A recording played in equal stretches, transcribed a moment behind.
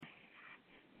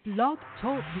Blog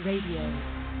Talk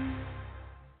Radio.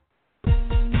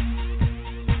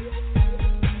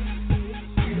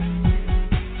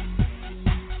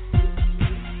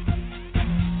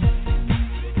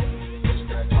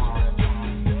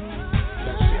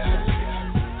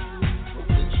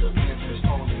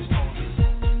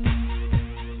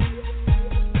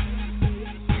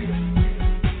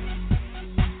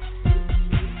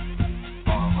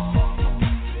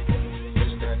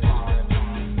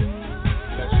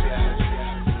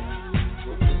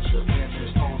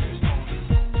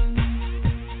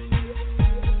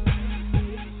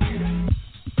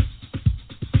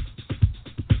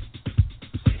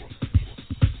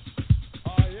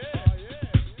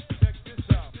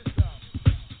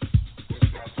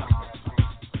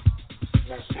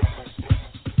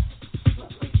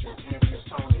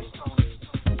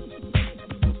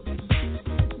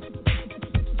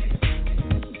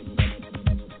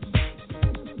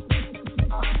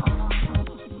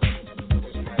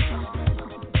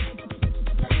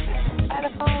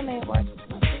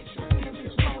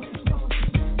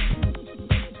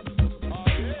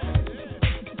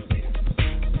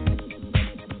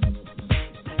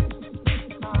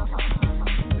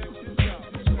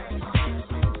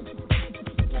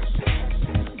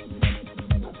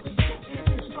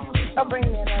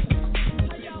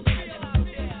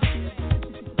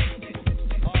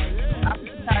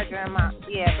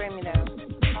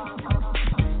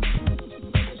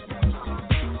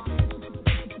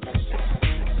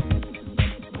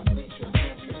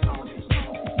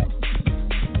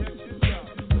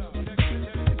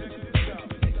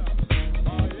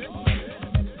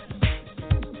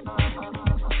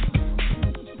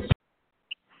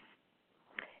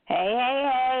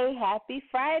 Happy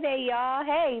Friday, y'all.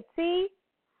 Hey, T.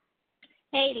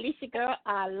 Hey, Lissha, girl,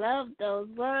 I love those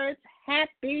words.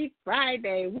 Happy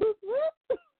Friday. Whoop,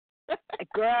 whoop.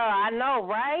 Girl, I know,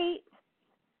 right?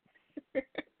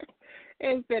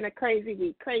 It's been a crazy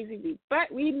week,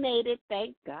 but we made it,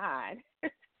 thank God.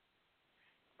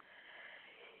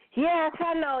 Yes,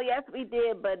 I know. Yes, we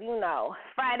did. But,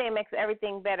 Friday makes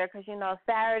everything better because,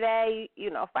 Saturday,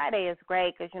 Friday is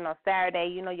great because,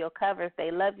 Saturday, your covers,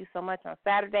 they love you so much on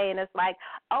Saturday. And it's like,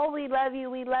 oh, we love you,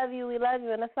 we love you, we love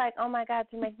you. And it's like, oh, my God,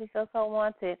 you make me feel so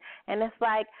wanted. And it's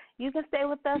like, you can stay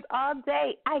with us all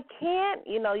day. I can't.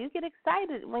 You get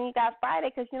excited when you got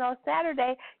Friday because,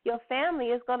 Saturday, your family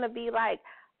is going to be like,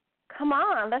 come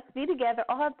on, let's be together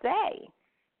all day.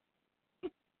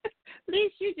 At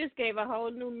least you just gave a whole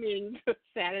new meaning to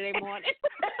Saturday morning.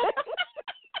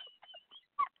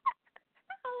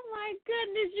 Oh, my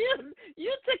goodness.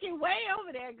 You took it way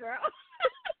over there, girl.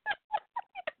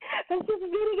 Let's just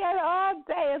be together all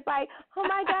day. It's like, oh,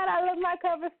 my God, I love my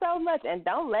cover so much. And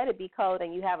don't let it be cold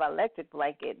and you have an electric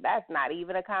blanket. That's not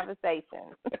even a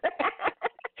conversation.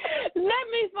 Let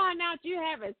me find out you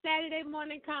have a Saturday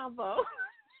morning combo.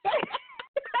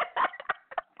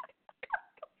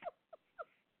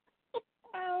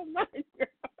 Oh, my God.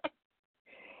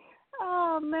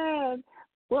 Oh, man.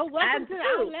 Well, welcome to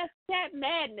our Let's Chat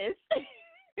Madness.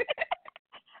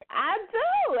 I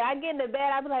do. I get into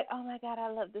bed, I'll be like, oh, my God, I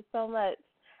love this so much.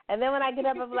 And then when I get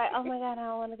up, I'll be like, oh, my God, I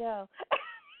don't want to go.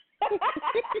 It's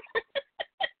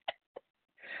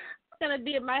going to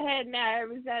be in my head now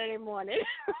every Saturday morning.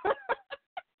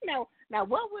 Now,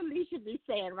 what will Lissha be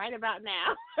saying right about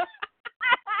now?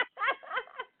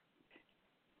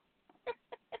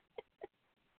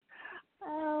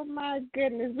 Oh, my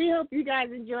goodness. We hope you guys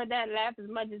enjoyed that laugh as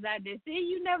much as I did. See,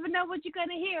 you never know what you're going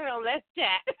to hear on Let's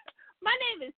Chat. My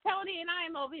name is Toni, and I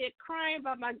am over here crying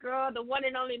about my girl, the one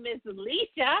and only Miss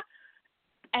Lissha.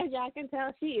 As y'all can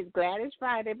tell, she is glad it's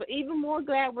Friday, but even more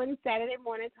glad when Saturday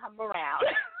mornings come around.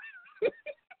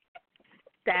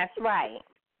 That's right.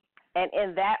 And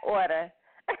in that order.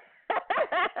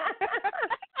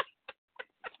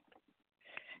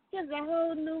 Just a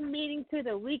whole new meaning to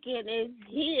the weekend is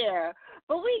here.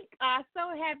 But we are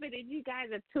so happy that you guys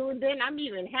are tuned in. I'm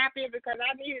even happier because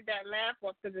I needed that laugh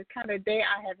after the kind of day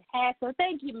I have had. So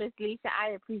thank you, Miss Lissha. I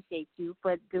appreciate you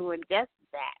for doing just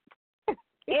that.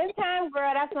 Anytime,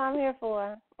 girl. That's what I'm here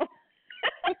for.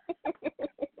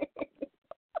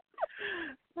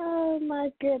 Oh, my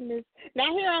goodness.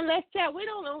 Now, here on Let's Chat, we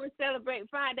don't only celebrate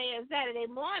Friday and Saturday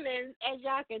mornings, as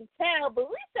y'all can tell, but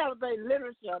we celebrate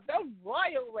literature the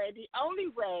royal way, the only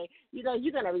way. You're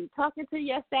going to be talking to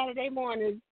your Saturday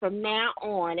mornings from now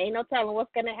on. Ain't no telling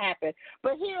what's going to happen.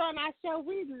 But here on our show,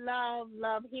 we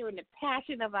love hearing the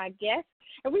passion of our guests.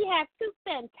 And we have two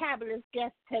fantabulous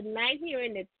guests tonight here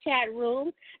in the chat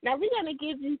room. Now, we're going to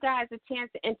give you guys a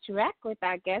chance to interact with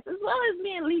our guests, as well as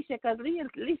me and Lissha, because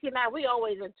Lissha and I, we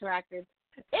always interacting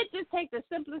it just takes the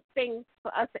simplest thing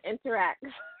for us to interact.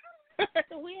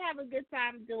 We have a good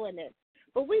time doing it.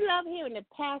 But we love hearing the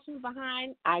passion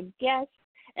behind our guests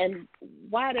and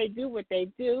why they do what they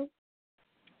do.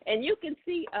 And you can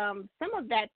see some of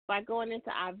that by going into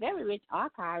our very rich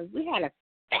archives. We had a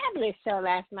fabulous show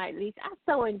last night, Lissha. I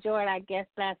so enjoyed our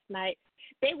guests last night.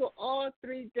 They were all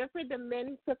three different. The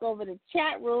men took over the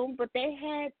chat room, but they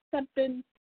had something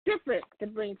different to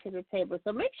bring to the table.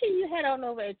 So make sure you head on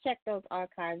over and check those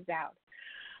archives out.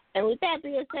 And with that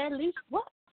being said, Lissha,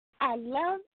 I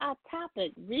love our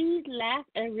topic, read, laugh,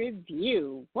 and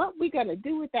review. What we going to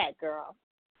do with that, girl?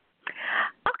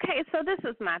 Okay, so this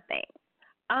is my thing.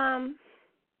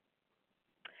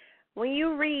 When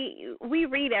you read, we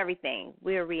read everything.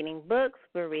 We're reading books.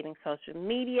 We're reading social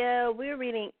media. We're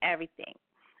reading everything.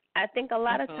 I think a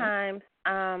lot of times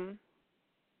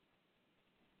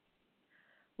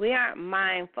we aren't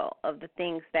mindful of the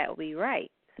things that we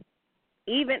write,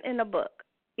 even in a book.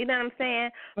 You know what I'm saying?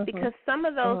 Because some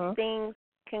of those things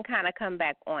can kind of come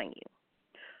back on you.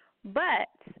 But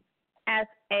as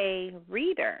a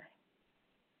reader,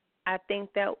 I think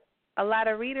that a lot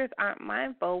of readers aren't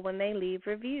mindful when they leave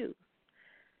reviews.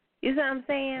 You see what I'm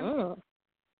saying?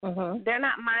 They're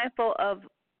not mindful of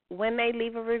when they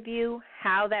leave a review,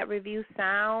 how that review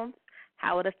sounds,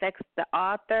 how it affects the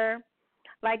author.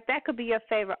 Like, that could be your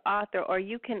favorite author, or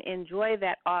you can enjoy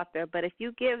that author, but if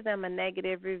you give them a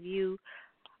negative review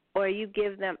or you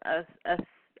give them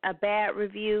a bad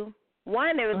review,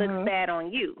 one, it looks bad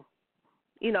on you.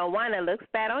 You know, one, it looks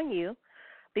bad on you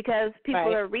because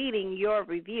people are reading your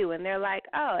review, and they're like,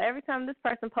 oh, every time this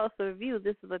person posts a review,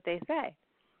 this is what they say.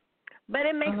 But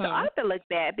it makes the author look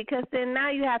bad because then now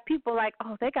you have people like,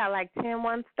 oh, they got like 10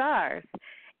 1-stars.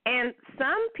 And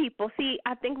some people, see,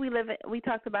 I think we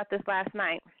talked about this last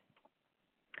night.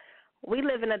 We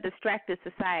live in a distracted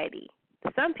society.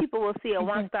 Some people will see a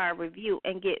 1-star review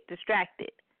and get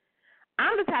distracted.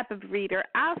 I'm the type of reader,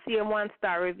 I'll see a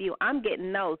 1-star review, I'm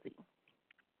getting nosy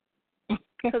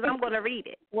because I'm going to read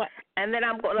it. And then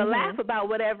I'm going to laugh about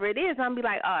whatever it is. I'm be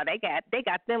like, oh, they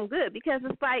got them good, because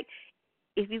it's like,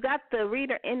 if you got the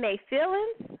reader in their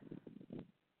feelings,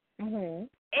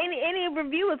 any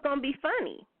review is going to be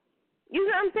funny. You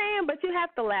know what I'm saying? But you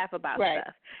have to laugh about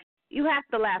stuff. You have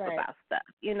to laugh about stuff,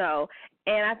 you know.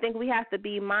 And I think we have to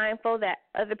be mindful that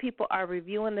other people are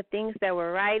reviewing the things that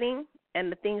we're writing and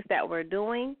the things that we're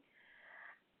doing.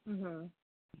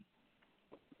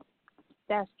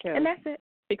 That's true. And that's it.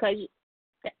 Because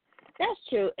that's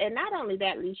true. And not only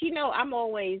that, Lissha, you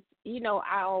know,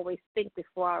 I always think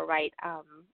before I write,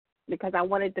 because I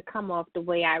wanted to come off the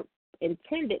way I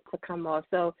intended to come off.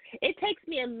 So it takes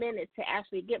me a minute to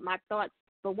actually get my thoughts.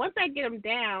 But once I get them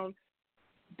down,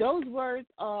 those words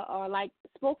are like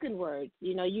spoken words.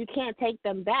 You know, you can't take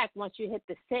them back once you hit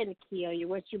the send key, or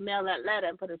once you mail that letter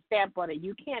and put a stamp on it.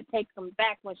 You can't take them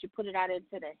back once you put it out into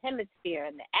the hemisphere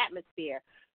and the atmosphere.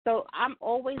 So I'm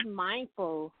always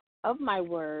mindful of my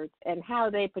words and how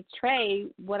they portray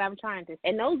what I'm trying to say.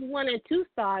 And those 1 and 2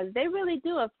 stars, they really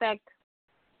do affect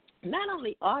not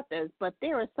only authors, but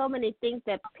there are so many things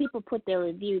that people put their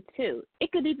review to.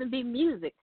 It could even be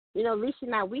music. You know, Lissha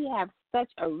and I, we have such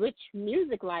a rich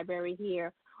music library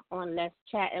here on Let's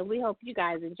Chat, and we hope you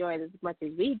guys enjoy it as much as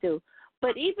we do.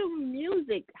 But even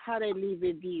music, how they leave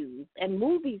reviews, and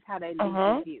movies, how they leave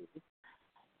reviews.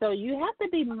 So you have to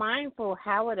be mindful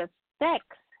how it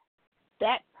affects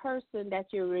that person that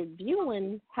you're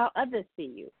reviewing, how others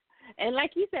see you. And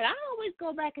like you said, I always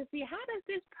go back and see, how does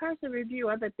this person review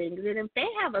other things? And if they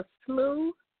have a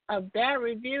slew of bad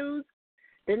reviews,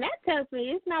 then that tells me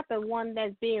it's not the one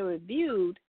that's being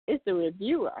reviewed, it's the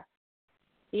reviewer.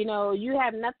 You know, you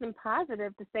have nothing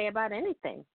positive to say about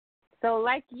anything. So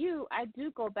like you, I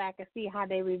do go back and see how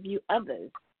they review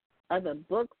others, other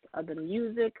books, other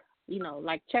music, you know,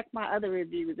 like check my other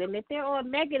reviews. And if they're all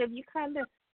negative, you kind of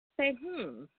say,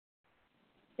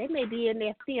 they may be in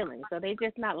their feelings, so they're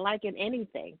just not liking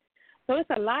anything. So it's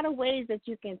a lot of ways that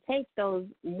you can take those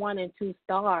 1 and 2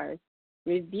 stars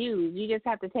reviews. You just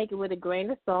have to take it with a grain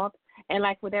of salt, and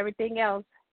like with everything else,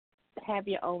 have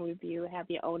your own review, have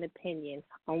your own opinion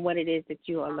on what it is that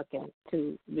you are looking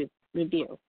to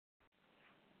review.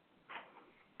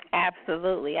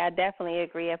 Absolutely. I definitely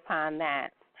agree upon that.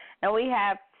 And we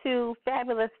have 2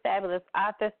 fabulous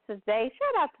authors today.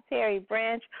 Shout out to Terry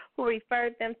Branch, who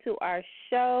referred them to our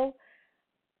show.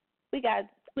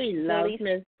 We love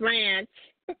Miss Branch.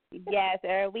 Yes,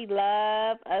 we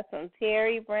love us some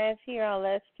Terry Branch here on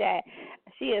Let's Chat.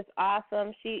 She is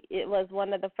awesome. It was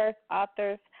one of the first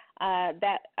authors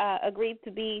that agreed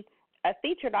to be a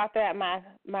featured author at my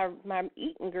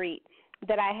meet and greet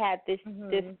that I had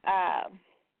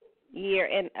year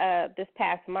in this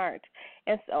past March.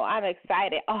 And so I'm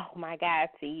excited. Oh my God,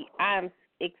 see, I'm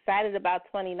excited about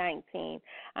 2019.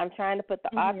 I'm trying to put the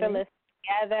author list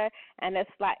together, and it's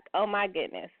like, oh my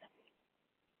goodness.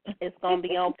 It's gonna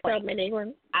be on point. So many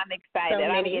ones. I'm excited. So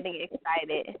I'm getting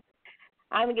excited.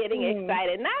 I'm getting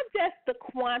excited. Not just the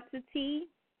quantity,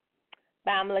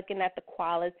 but I'm looking at the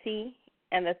quality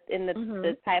and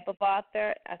the type of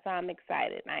author. So I'm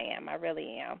excited. I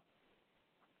really am.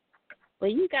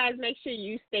 Well, you guys make sure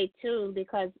you stay tuned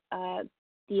because the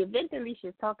event that Lissha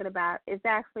is talking about is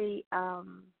actually,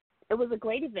 it was a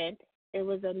great event. It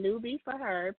was a newbie for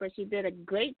her, but she did a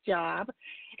great job.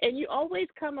 And you always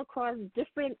come across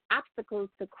different obstacles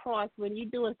to cross when you're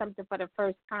doing something for the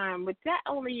first time, which that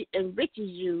only enriches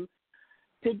you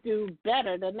to do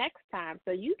better the next time.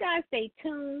 So you guys stay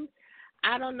tuned.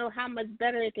 I don't know how much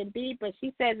better it can be, but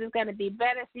she says it's going to be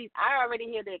better. I already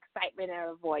hear the excitement in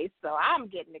her voice, so I'm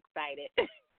getting excited.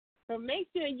 So make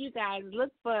sure you guys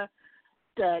look for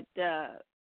the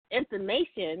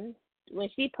information. When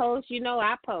she posts,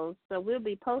 I post. So we'll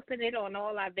be posting it on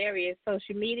all our various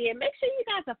social media. Make sure you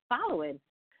guys are following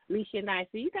Lissha and I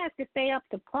so you guys can stay up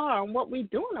to par on what we're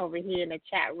doing over here in the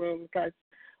chat room because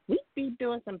we be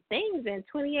doing some things in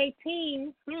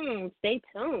 2018. Stay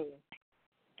tuned.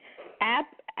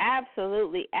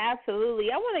 Absolutely. I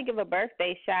want to give a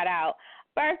birthday shout out.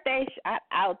 Birthday shout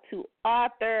out to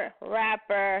author,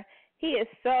 rapper. He is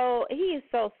so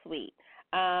sweet.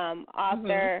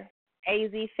 Author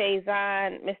AZ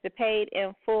Faison, Mr. Paid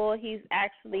in Full. He's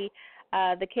actually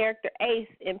the character Ace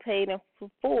in Paid in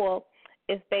Full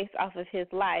is based off of his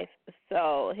life.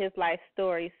 So his life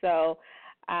story. So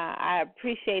I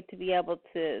appreciate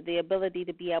the ability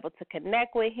to be able to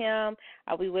connect with him.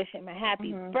 We wish him a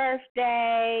happy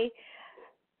birthday.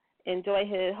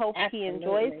 Hope he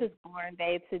enjoys his born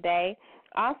day today.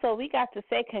 Also, we got to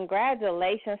say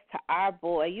congratulations to our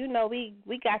boy.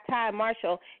 We got Ty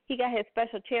Marshall. He got his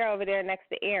special chair over there next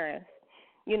to Aaron's.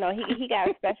 He got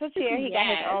a special chair. He got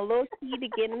his own little key to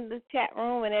get in the chat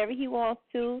room whenever he wants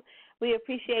to. We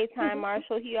appreciate Ty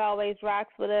Marshall. He always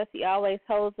rocks with us. He always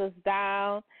holds us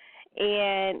down.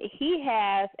 And he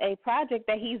has a project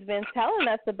that he's been telling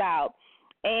us about.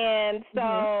 And so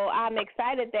I'm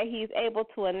excited that he's able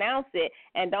to announce it.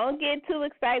 And don't get too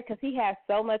excited because he has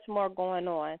so much more going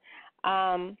on.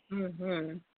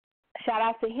 Shout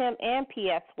out to him and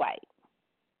P.S. White.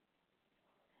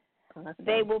 Awesome.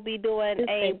 They will be doing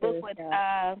a book with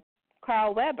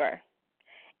Carl Weber.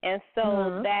 And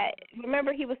so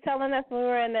remember he was telling us when we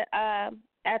were in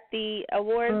at the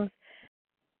awards,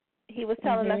 he was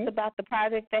telling us about the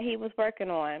project that he was working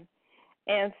on.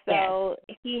 And so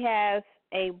he has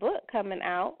a book coming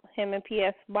out, him and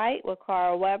P.S. White with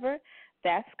Carl Weber.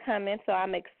 That's coming, so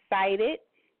I'm excited.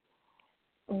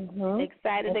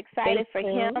 Excited for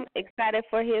him, excited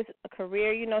for his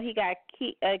career. He got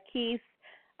keys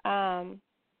to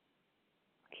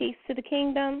the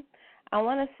Kingdom. I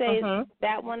want to say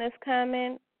that one is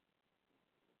coming.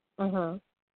 He has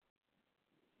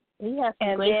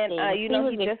some great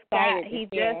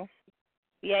things.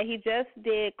 He just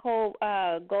did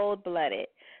Gold Blooded.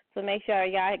 So make sure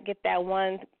y'all get that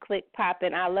one click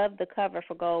popping. I love the cover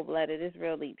for Gold Blooded. It's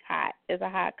really hot. It's a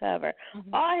hot cover.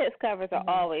 All his covers are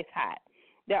always hot.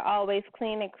 They're always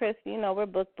clean and crisp. We're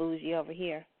book bougie over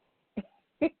here.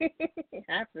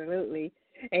 Absolutely.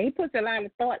 And he puts a lot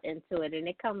of thought into it, and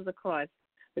it comes across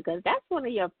because that's one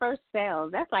of your first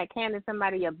sales. That's like handing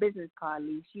somebody your business card,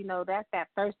 Lissha. That's that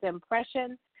first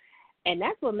impression. And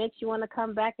that's what makes you want to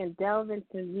come back and delve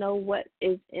into know what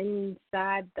is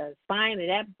inside the spine of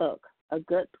that book, a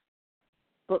good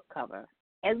book cover,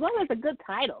 as well as a good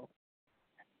title.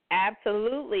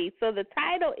 Absolutely. So the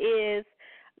title is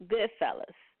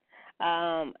Goodfellas.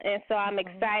 And so I'm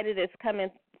excited. It's coming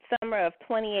summer of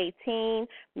 2018.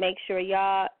 Make sure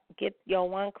y'all get your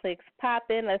one-clicks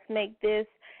popping. Let's make this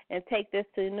and take this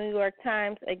to the New York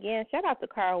Times. Again, shout out to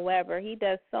Carl Weber. He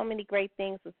does so many great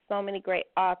things with so many great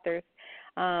authors.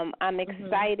 I'm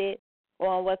excited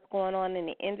on what's going on in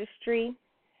the industry.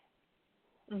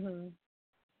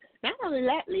 Not only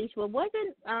that, Lissha, but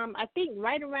wasn't I think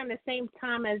right around the same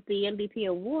time as the MVP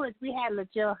Awards, we had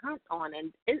LaJill Hunt on,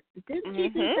 and didn't she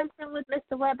do something with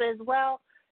Mr. Weber as well?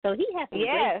 So he has some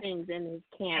great things in his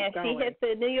camp going. She hit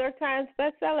the New York Times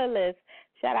bestseller list.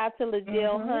 Shout out to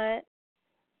LaJill Hunt,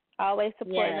 always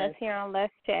supporting us here on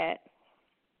Let's Chat.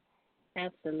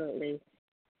 Absolutely.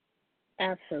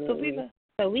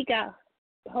 So we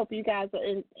hope you guys are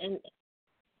in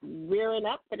rearing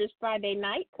up for this Friday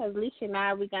night because Lissha and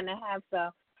I, we're going to have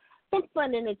some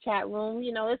fun in the chat room.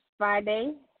 It's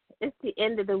Friday. It's the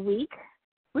end of the week.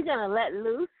 We're going to let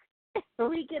loose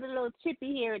We get a little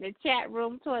chippy here in the chat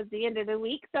room towards the end of the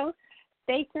week, so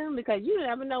stay tuned because you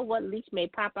never know what leash may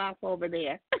pop off over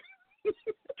there.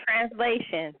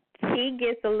 Translation. He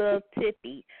gets a little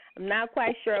tippy. I'm not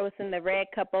quite sure what's in the red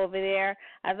cup over there.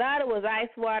 I thought it was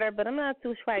ice water, but I'm not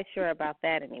too quite sure about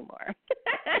that anymore.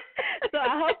 So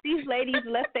I hope these ladies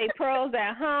left their pearls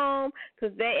at home,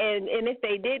 cause and if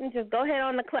they didn't, just go ahead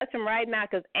on and clutch them right now,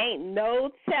 because ain't no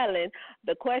telling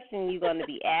the question you're going to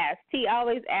be asked. He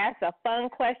always asks a fun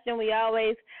question. We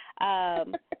always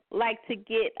like to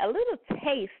get a little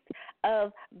taste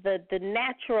of the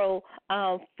natural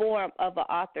form of an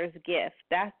author's gift.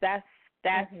 That's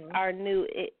our new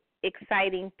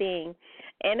exciting thing.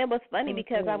 And it was funny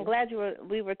because I'm glad I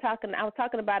was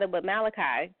talking about it with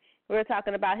Malachi. We were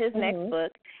talking about his next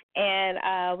book, and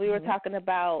we were talking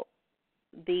about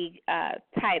the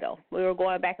title. We were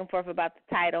going back and forth about the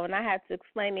title, and I had to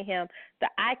explain to him the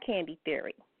eye candy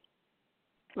theory.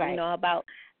 Right. You know, about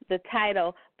the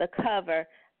title, the cover,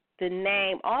 the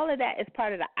name, all of that is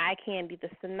part of the eye candy, the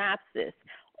synopsis,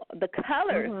 the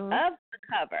colors of the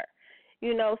cover.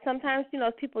 You know, sometimes,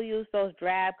 people use those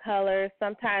drab colors.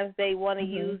 Sometimes they want to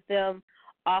use them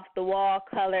off-the-wall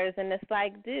colors, and it's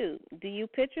like, dude, do you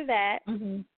picture that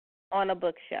on a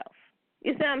bookshelf?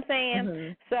 You see what I'm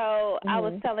saying? So I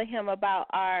was telling him about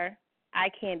our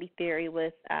eye candy theory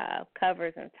with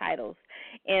covers and titles,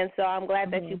 and so I'm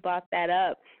glad that you brought that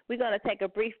up. We're going to take a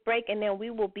brief break, and then we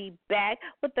will be back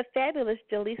with the fabulous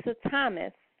Jalisa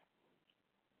Thomas.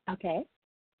 Okay.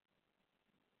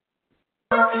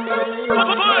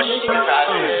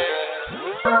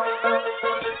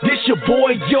 This your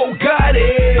boy, Yo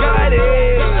Carady.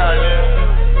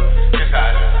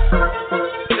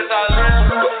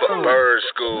 Bird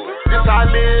school. This I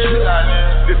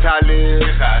live. This I live.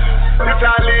 This I live. This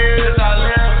I live.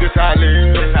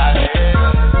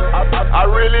 I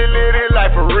really live this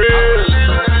life for real.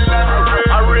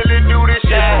 I really do this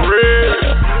shit for real.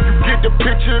 You get the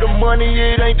picture, the money,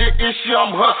 it ain't the issue.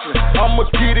 I'm hustling. I'ma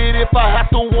get it if I have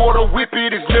to water whip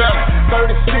it. It's nothing.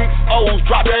 36 O's,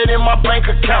 drop that in my bank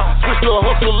account. Switch the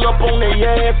hustle up on their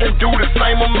ass and do the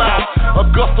same amount.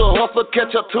 Augusta hustle,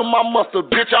 catch up to my muscle,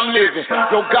 bitch, I'm living.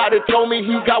 Yo, God had told me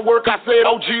he got work, I said,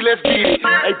 OG, let's get it.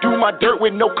 They do my dirt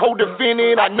with no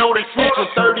co-defendant, I know they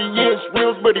switching 30-inch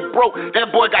rims, but he broke,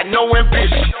 that boy got no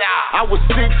ambition. I was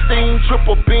 16,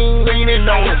 triple beam, leaning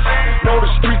on it. Know the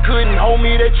street couldn't hold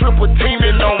me, they triple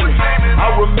teaming on me.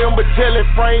 I remember telling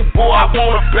Frank, boy, I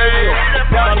want a bail.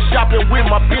 Now I'm shopping with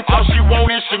my bitch, all she want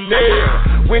is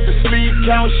Chanel. Went to sleep,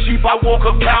 count sheep, I woke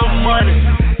up counting money.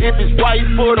 If it's right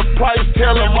for the price,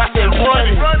 tell him I said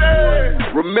run it.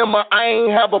 Remember, I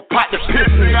ain't have a pot to piss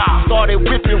in. Started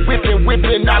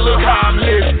whipping, now look how I'm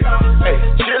living. Hey,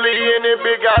 chilly in it,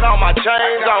 big, got all my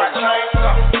chains on.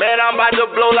 Man, I'm about to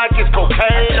blow like it's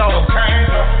cocaine on.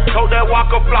 Told that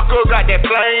Walker Blocker, got that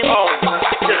flame on.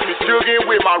 Just be jugging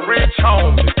with my rich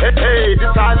home. Hey,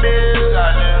 this I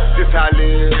live. This I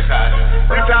live.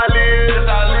 This I live.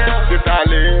 This I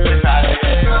live.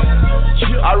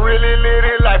 I really live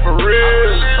this life for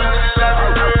real.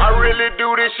 I really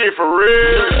do this shit for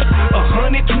real.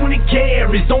 120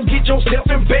 carries, don't get yourself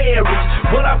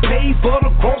embarrassed. What I paid for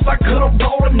the cross, I could've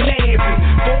bought a napkin.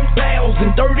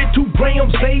 4,032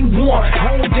 grams, A1.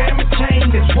 Home damage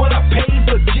chain is what I paid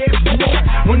for just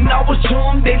one. When I was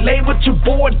young, they labeled your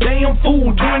boy damn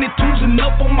fool. 22's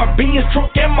enough on my Benz truck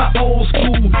and my old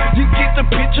school. You get the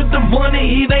picture, the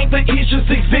money, it ain't the issue. 6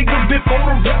 figures before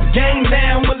the rap game,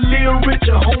 now I'm a little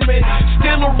richer, homie.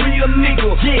 Still a real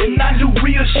nigga, yeah, and I do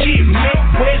real shit, man.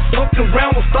 West fucked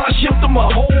around with Starship to my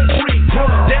whole brick.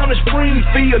 Down in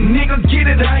Springfield, nigga, get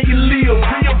it how you live.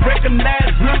 Real recognize,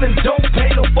 real and don't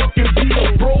pay the fucking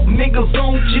bill. Broke niggas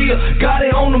on chill, got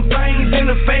it on them things in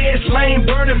the fast lane.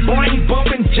 Burning brain,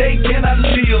 bumping Jake, and I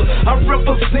live. I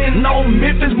represent all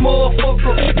Memphis,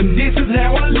 motherfucker. And this is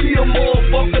how I live,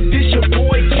 motherfucker. This your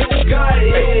boy, Yo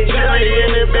Carady. Chilly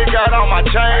in it, big, got all my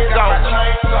chains on.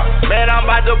 Man, I'm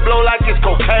about to blow like it's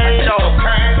cocaine on.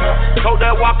 Told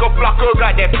that Walker Blocker,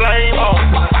 got that flame on.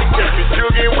 Just be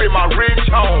jugging with my rich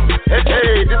home.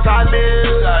 Hey, this I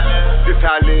live. This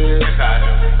I live.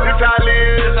 This I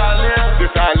live.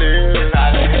 This I live.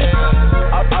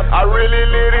 I really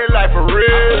live this life for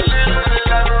real.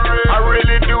 I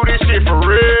really do this shit for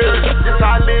real. This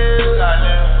I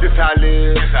live. This I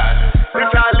live.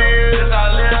 This I live.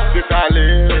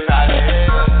 This I live.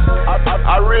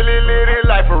 I really live this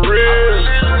life for real.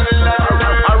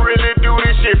 I really do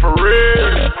this shit for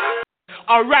real.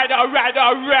 Alright.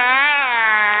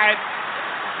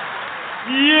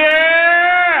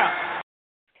 Yeah!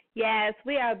 Yes,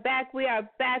 we are back. We are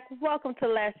back. Welcome to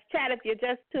Let's Chat. If you're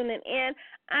just tuning in,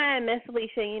 I am Miss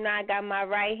Lissha. You know, I got my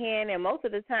right hand, and most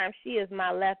of the time she is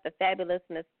my left, the fabulous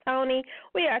Miss Toni.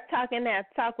 We are talking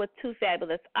that talk with two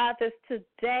fabulous authors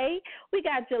today. We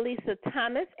got Jalisa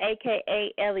Thomas,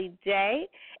 a.k.a. Eli-Je,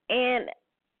 and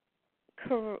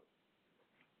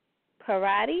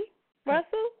Carady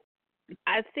Russell.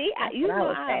 You know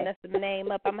I messed the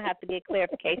name up. I'm going to have to get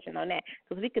clarification on that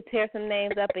because we could tear some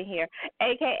names up in here,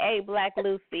 a.k.a. Black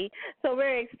Lucy. So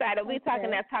we're excited. We're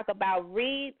talking that talk about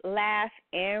read, laugh,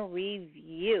 and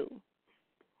review.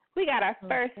 We got our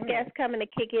first guest coming to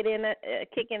kick in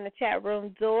the chat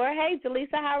room door. Hey,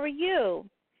 Jalisa, how are you?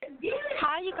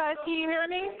 Hi, you guys. Can you hear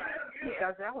me?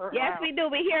 Yes, we do.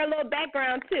 We hear a little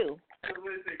background, too.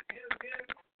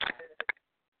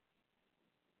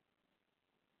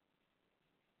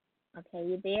 Okay,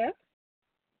 you there?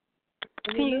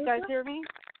 Can you guys hear me?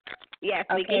 Yes,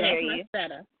 we can hear you.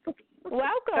 Better.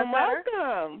 Welcome.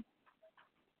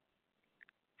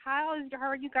 How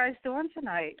are you guys doing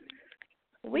tonight?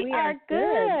 We are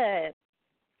good.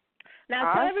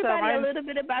 Now, tell everybody a little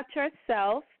bit about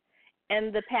yourself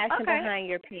and the passion behind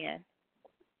your pen.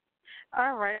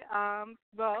 All right.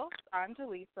 Well, I'm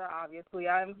Jalisa, obviously.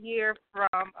 I'm here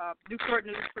from Newport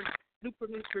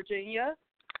News, Virginia.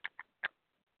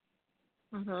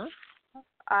 Mhm.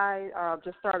 I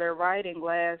just started writing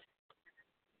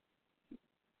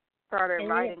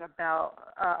about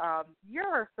a year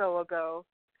or so ago.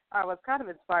 I was kind of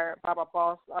inspired by my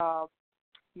boss,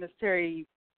 Miss Terry,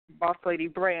 Boss Lady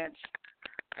Branch,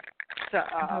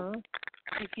 to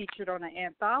be featured on an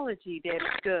anthology,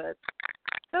 Damaged Goods.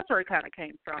 That's where it kind of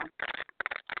came from.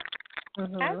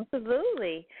 Mm-hmm.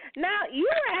 Absolutely. Now, you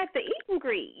were at the Eat and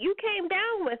Greet. You came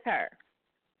down with her.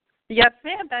 Yes,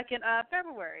 ma'am, back in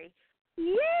February.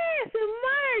 Yes, in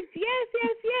March. Yes.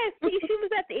 See, she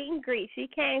was at the Eat and Greet. She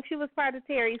came. She was part of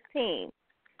Terry's team.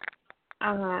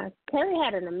 Terry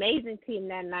had an amazing team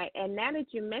that night, and now that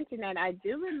you mention that, I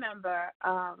do remember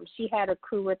she had a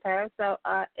crew with her. So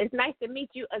it's nice to meet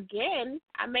you again.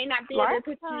 I may not be able to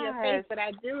put you your face, but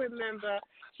I do remember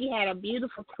she had a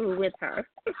beautiful crew with her.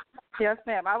 Yes,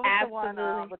 ma'am. I was Absolutely. the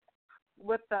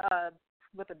one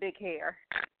with the big hair.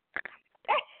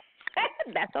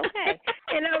 That's okay.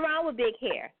 Ain't nothing wrong with big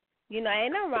hair. You know,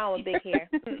 ain't nothing wrong with big hair.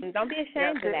 Don't be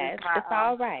ashamed of that. It's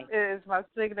all right. It is my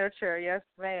signature. Yes,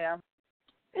 ma'am.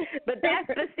 But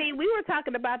see, we were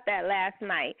talking about that last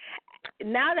night.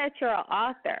 Now that you're an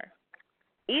author,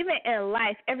 even in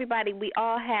life, everybody, we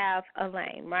all have a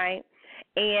lane, right?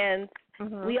 And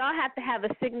we all have to have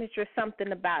a signature,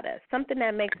 something about us, something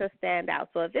that makes us stand out.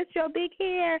 So if it's your big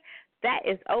hair, that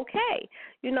is okay.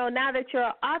 You know, now that you're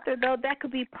an author, though, that could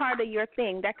be part of your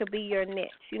thing. That could be your niche.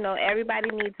 You know,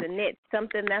 everybody needs a niche,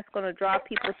 something that's going to draw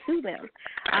people to them,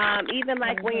 even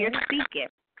like when you're speaking.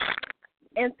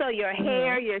 And so your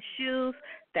hair, your shoes,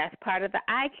 that's part of the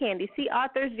eye candy. See,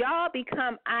 authors, y'all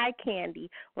become eye candy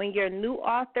when you're new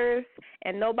authors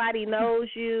and nobody knows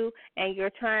you and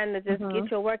you're trying to just get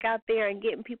your work out there and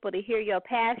getting people to hear your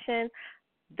passion.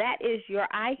 That is your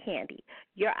eye candy.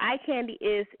 Your eye candy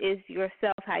is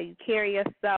yourself, how you carry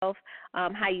yourself,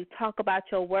 how you talk about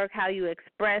your work, how you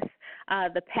express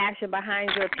the passion behind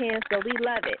your pen. So we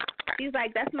love it. She's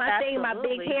like, that's my thing, my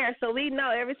big hair. So we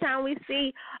know every time we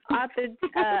see author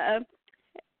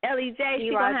Eli-Je,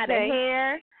 she's going to have the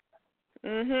hair.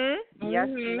 Yes,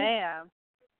 ma'am.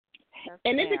 Yes,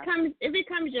 and it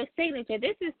becomes your signature.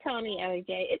 This is Toni,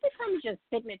 Eli-Je. It becomes your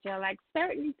signature. Like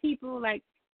certain people, like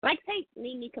take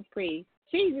Nene Capri.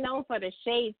 She's known for the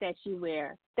shades that she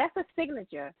wears. That's a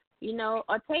signature, you know.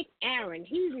 Or take Aaron.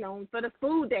 He's known for the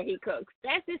food that he cooks.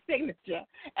 That's his signature.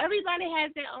 Everybody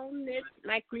has their own niche,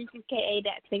 like Reese's K.A.,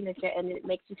 that signature, and it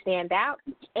makes you stand out,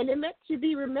 and it makes you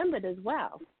be remembered as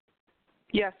well.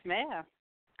 Yes, ma'am.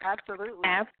 Absolutely.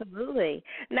 Absolutely.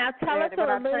 Now tell us a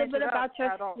little bit about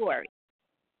your story.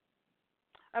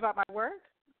 About my work?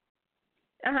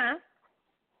 Uh-huh.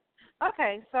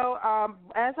 Okay, so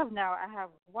as of now, I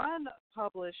have one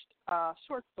published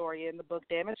short story in the book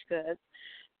Damaged Goods,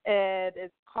 and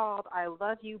it's called I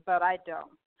Love You, But I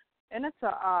Don't. And it's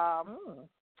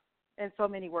in so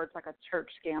many words, like a church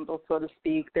scandal, so to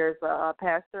speak. There's a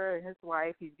pastor and his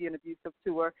wife. He's being abusive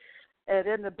to her. And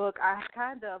in the book, I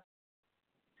kind of,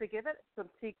 to give it some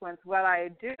sequence, what I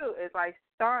do is I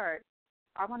start,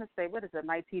 I want to say,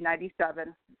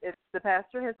 1997. It's the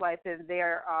pastor, his wife, and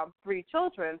their 3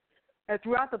 children. And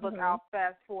throughout the book, I'll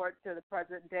fast forward to the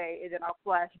present day, and then I'll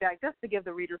flash back just to give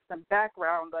the reader some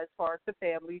background as far as the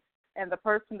family. And the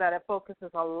person that it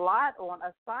focuses a lot on,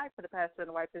 aside from the pastor and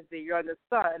the wife, is the youngest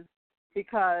son,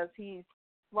 because the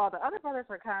other brothers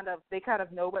are kind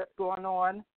of know what's going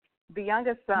on, the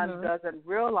youngest son doesn't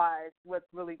realize what's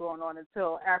really going on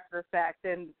until after the fact.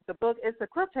 And the book, it's a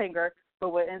cliffhanger,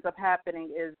 but what ends up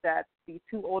happening is that the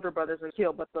two older brothers are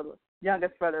killed, but the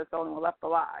youngest brother is the only one left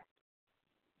alive.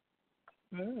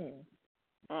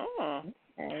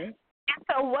 Okay.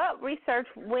 So what research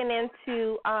went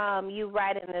into you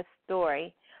writing this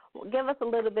story? Give us a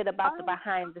little bit about the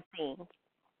behind the scenes.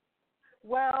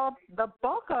 Well, the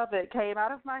bulk of it came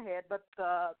out of my head, but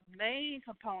the main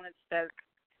components that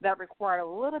required a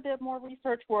little bit more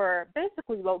research were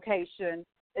basically location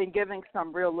and giving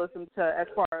some realism to as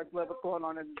far as what was going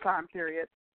on in the time period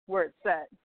where it's set.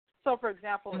 So, for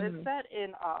example, it's set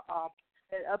in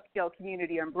an upscale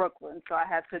community in Brooklyn, so I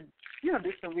had to,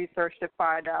 do some research to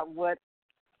find out what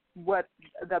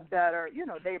the better,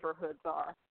 neighborhoods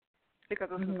are, because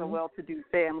this is a well-to-do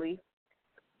family.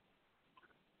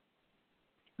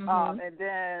 And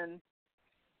then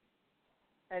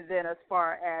as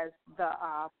far as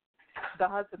the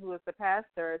husband who is the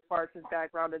pastor, as far as his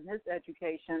background and his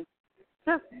education,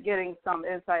 just getting some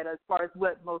insight as far as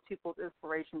what most people's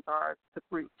inspirations are to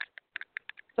preach.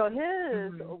 So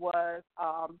his was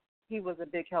he was a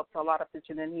big help to a lot of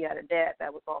preaching, and he had a dad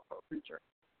that was also a preacher.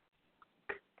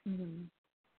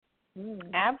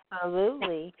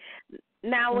 Absolutely.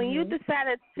 Now, when you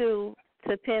decided to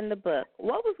pen the book,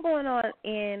 what was going on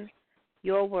in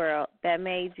your world that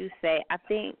made you say, I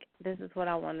think this is what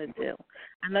I want to do?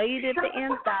 I know you did the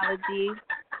anthology,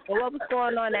 but what was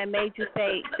going on that made you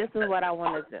say, this is what I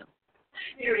want to do?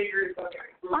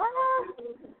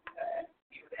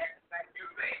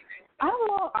 I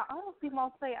honestly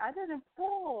won't say I didn't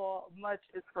pull much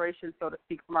inspiration, so to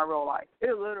speak, from my real life.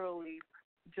 It literally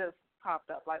just popped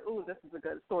up like, ooh, this is a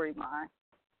good storyline.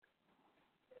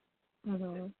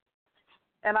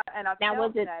 And I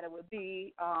felt that it would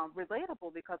be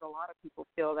relatable, because a lot of people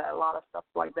feel that a lot of stuff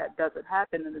like that doesn't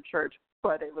happen in the church,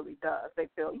 but it really does. They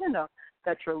feel,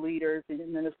 that your leaders and your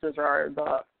ministers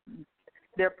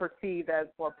they're perceived as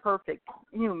more perfect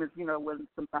humans, when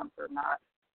sometimes they're not.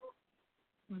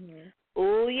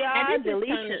 Oh, y'all,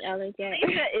 Jalisa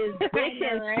is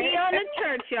pushing tea on the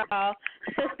church, y'all.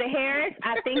 Sister Harris,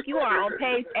 I think you are on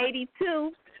page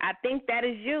 82. I think that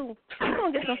is you. You're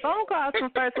going to get some phone calls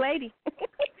from First Lady.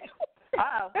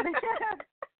 I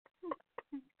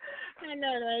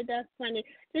know, right? That's funny.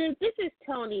 This is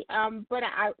Toni. But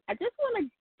I just want to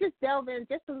just delve in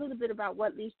just a little bit about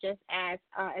what Lissha just asked,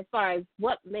 as far as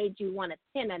what made you want to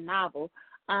pen a novel.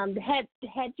 Had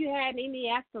you had any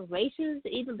aspirations to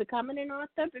even becoming an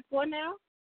author before now?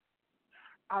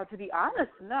 To be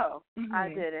honest, no, I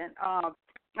didn't.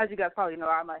 As you guys probably know,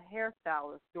 I'm a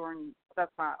hairstylist.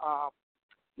 That's my,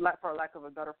 for lack of a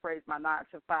better phrase, my 9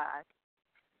 to 5.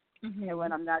 And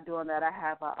when I'm not doing that,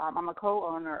 I'm a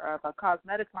co-owner of a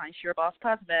cosmetics line, Sheer Boss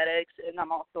Cosmetics, and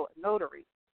I'm also a notary.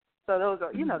 So those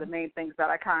are, the main things that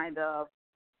I kind of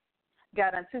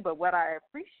got into. But what I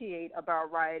appreciate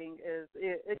about writing is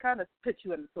it kind of puts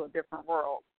you into a different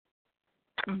world.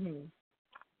 And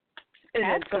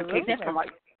in some cases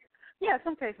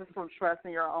some cases from stress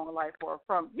in your own life, or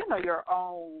from, your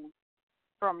own,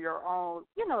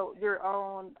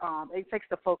 it takes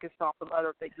the focus off of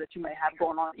other things that you may have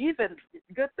going on, even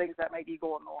good things that may be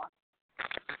going on.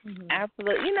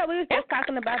 Absolutely. We were just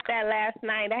talking about that last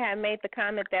night. I had made the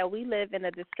comment that we live in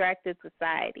a distracted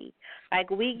society.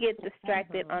 Like, we get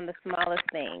distracted on the smallest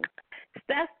things.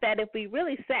 Stuff that if we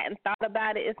really sat and thought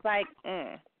about it, it's like,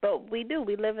 but we do.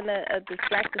 We live in a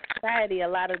distracted society a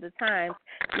lot of the times.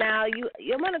 Now, you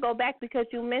want to go back because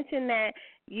you mentioned that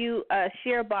you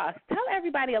Sheer Boss. Tell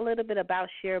everybody a little bit about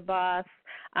Sheer Boss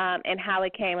and how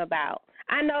it came about.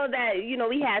 I know that,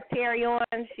 we had Terry on.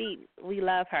 We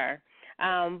love her.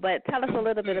 But tell us a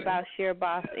little bit about Sheer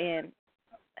Boss and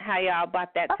how y'all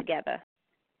brought that together.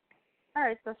 All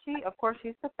right, so she's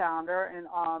the founder, and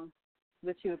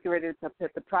when she was ready to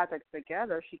put the project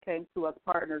together, she came to us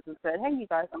partners and said, hey, you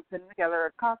guys, I'm putting together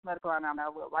a cosmetic line, and I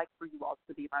would like for you all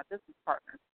to be my business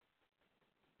partners.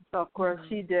 So, of course,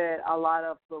 she did a lot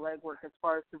of the legwork as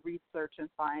far as the research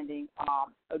and finding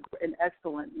an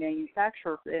excellent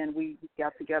manufacturer, and we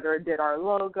got together and did our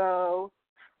logo.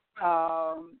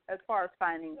 As far as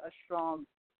finding a strong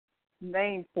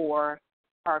name for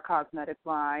our cosmetic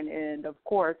line, and of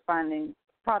course finding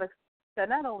products that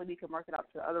not only we can market out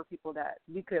to other people, that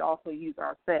we could also use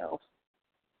ourselves.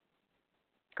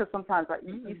 Because sometimes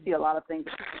you see a lot of things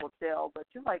that people sell, but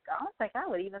you're like, I don't think I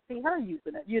would even see her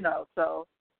using it, So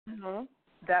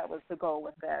that was the goal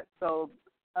with that. So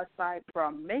aside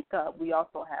from makeup, we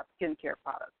also have skincare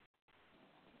products.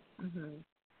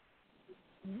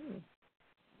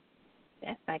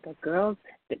 That's like a girl's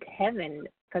heaven,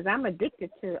 because I'm addicted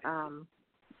to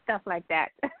stuff like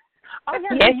that. Oh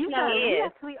yeah, Yes, you she guys,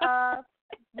 is.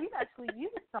 we've actually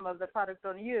used some of the products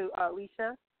on you,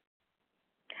 Lissha.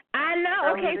 I know.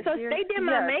 Earlier Okay, this so year. they did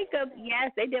my Yes. makeup.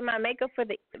 Yes, they did my makeup for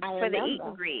the remember. eat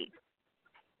and greet.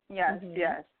 Yes,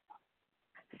 yes.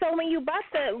 So when you bought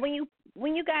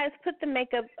when you guys put the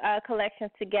makeup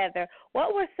collections together,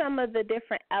 what were some of the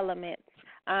different elements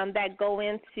that go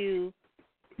into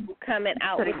coming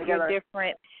out Putting with together. your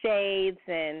different shades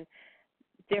and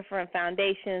different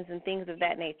foundations and things of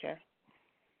that nature?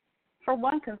 For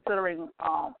one, considering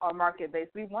our market base,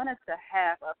 we wanted to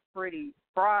have a pretty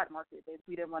broad market base.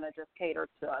 We didn't want to just cater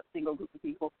to a single group of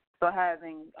people. So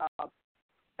having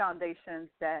foundations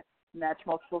that match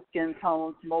multiple skin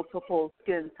tones, multiple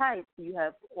skin types. You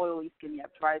have oily skin, you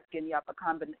have dry skin, you have a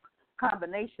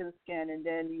combination skin, and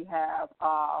then you have,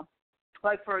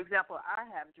 like, for example, I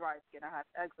have dry skin. I have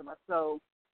eczema. So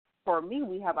for me,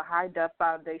 we have a high-def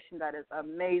foundation that is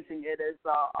amazing. It is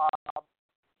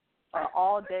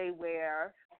all-day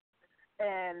wear,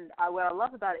 and what I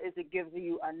love about it is it gives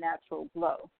you a natural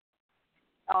glow.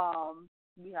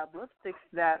 We have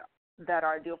lipsticks that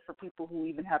are ideal for people who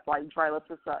even have like dry lips.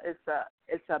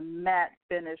 It's a matte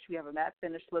finish. We have a matte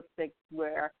finish lipstick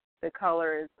where the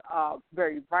color is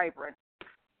very vibrant.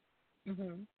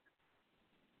 Mhm.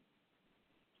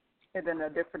 And then a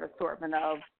different assortment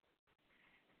of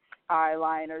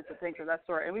eyeliners and things of that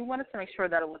sort. And we wanted to make sure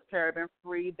that it was paraben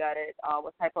free, that it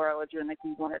was hypoallergenic.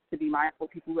 We wanted to be mindful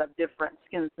of people who have different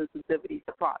skin sensitivities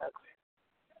to products.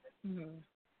 Mhm.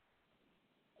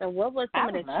 So what were some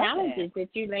of the challenges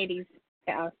that you ladies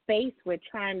faced with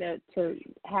trying to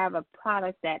have a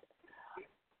product that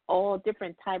all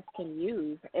different types can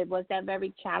use? Was that very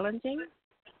challenging?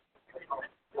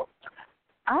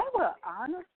 I would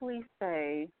honestly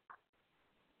say,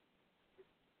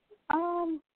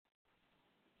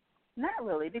 not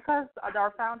really, because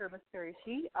our founder, Miss Terry,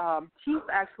 she's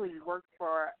actually worked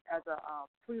as a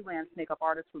freelance makeup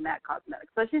artist for MAC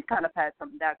Cosmetics, so she's kind of had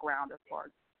some background as far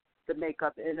as the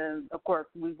makeup, and then of course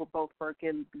we will both work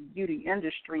in the beauty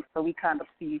industry, so we kind of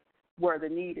see where the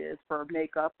need is for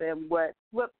makeup and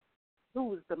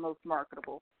who is the most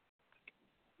marketable.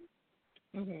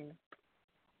 Mhm.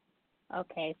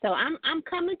 Okay, so I'm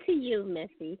coming to you,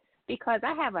 Missy, because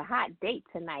I have a hot date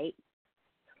tonight,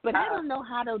 but I don't know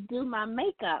how to do my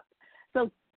makeup.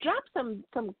 So drop some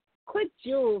quick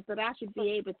jewels that I should be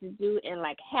able to do in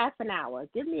like half an hour.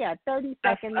 Give me a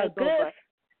 30-second makeover.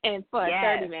 And for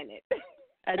 30 minutes.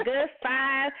 a good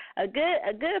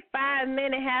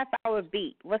 5-minute, half-hour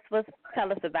beat. What's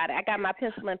tell us about it? I got my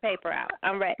pencil and paper out.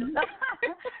 I'm ready.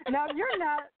 Now, you're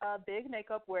not a big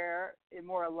makeup wearer,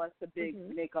 more or less a big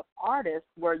makeup artist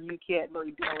where you can't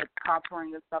really deal with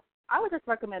contouring and stuff. I would just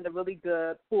recommend a really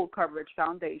good full coverage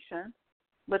foundation,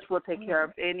 which will take care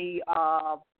of any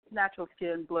natural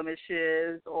skin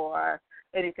blemishes or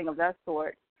anything of that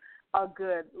sort. A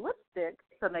good lipstick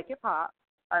to make it pop.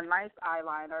 A nice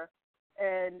eyeliner,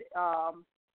 and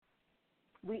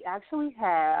we actually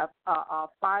have a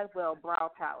 5-well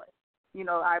brow palette. You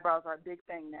know, eyebrows are a big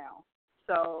thing now.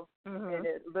 So and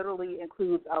it literally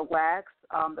includes a wax,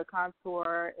 the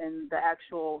contour, and the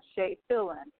actual shape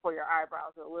fill-in for your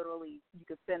eyebrows. It literally, you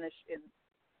could finish in,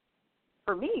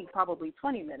 for me, probably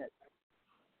 20 minutes.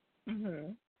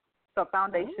 Mhm. So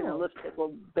foundation and lipstick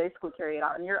will basically carry it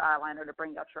out in your eyeliner to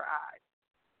bring out your eyes.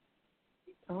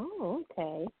 Oh,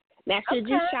 okay. Now, should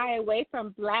you shy away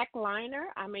from Blacc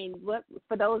liner? I mean, what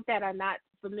for those that are not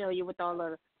familiar with all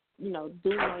the,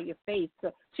 doing on your face,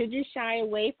 so should you shy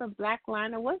away from Blacc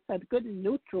liner? What's a good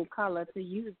neutral color to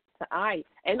use to eye?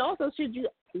 And also, should you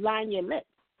line your lips?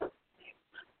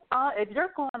 If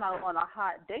you're going out on a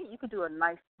hot date, you could do a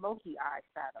nice smoky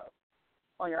eyeshadow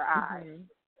on your eyes.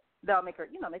 That'll make your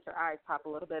eyes pop a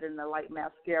little bit, in the light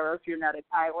mascara if you're not an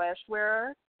eyelash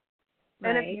wearer.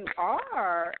 And if you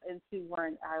are into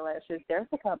wearing eyelashes, there's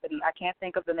a company, I can't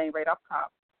think of the name right off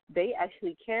top. They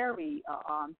actually carry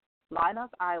line of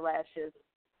eyelashes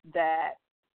that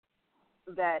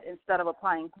instead of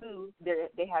applying glue,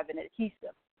 they have an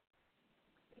adhesive.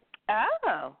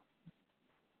 Oh.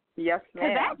 Yes,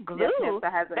 ma'am. That glue,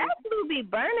 that glue be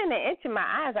burning the itch in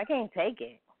my eyes. I can't take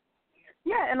it.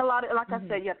 Yeah, and a lot of, like I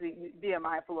said, you have to be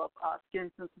mindful of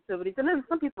skin sensitivities. And then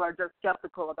some people are just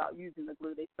skeptical about using the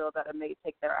glue. They feel that it may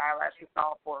take their eyelashes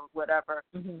off or whatever.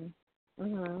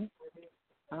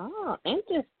 Oh,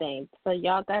 interesting. So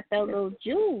y'all got those little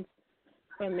jewels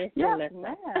for Miss Lissha. Yes,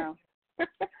 ma'am.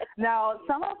 Now,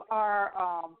 some of our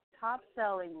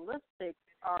top-selling lipsticks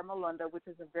are Melinda, which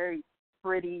is a very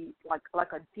pretty,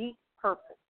 like a deep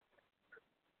purple.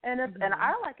 And and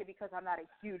I like it because I'm not a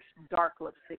huge dark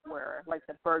lipstick wearer, like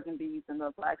the burgundies and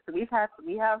the blacks. So we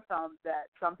have some that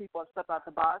some people have stepped out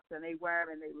the box and they wear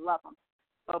them and they love them.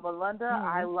 But Melinda,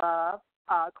 I love.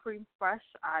 Cream Fresh,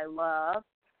 I love.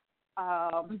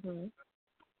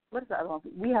 What is the other one?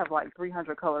 We have like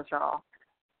 300 colors, y'all.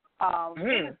 What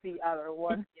is the other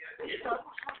one?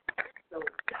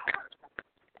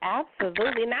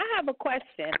 Absolutely. Now I have a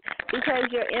question because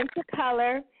you're into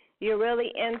color. You're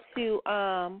really into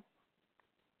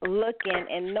looking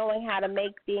and knowing how to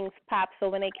make things pop. So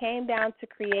when it came down to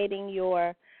creating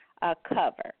your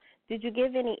cover, did you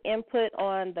give any input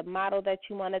on the model that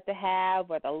you wanted to have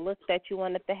or the look that you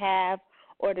wanted to have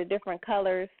or the different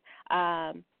colors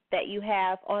that you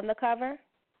have on the cover?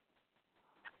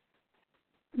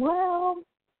 Well,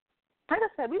 like I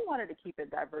said, we wanted to keep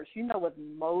it diverse. You know, with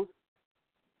most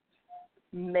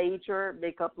major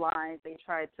makeup lines, they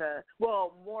tried to,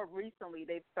 well, more recently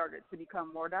they've started to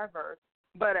become more diverse,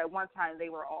 but at one time they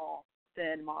were all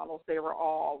thin models. They were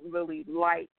all really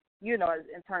light, you know,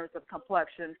 in terms of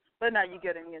complexion, but now you're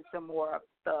getting into more of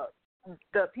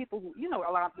the people who, you know,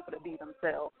 allowing people to be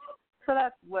themselves. So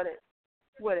that's what it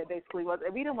basically was.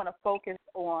 And we didn't want to focus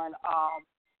on,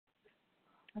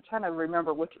 I'm trying to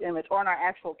remember which image, on our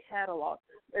actual catalog.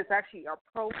 It's actually our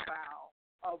profile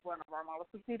of one of our models.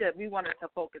 We wanted to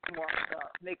focus more on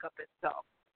the makeup itself.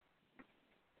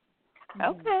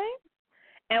 Okay.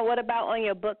 And what about on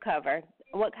your book cover?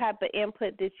 What type of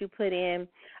input did you put in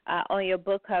on your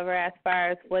book cover as far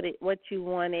as what you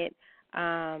wanted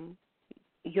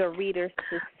your readers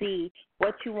to see,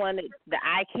 what you wanted the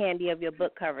eye candy of your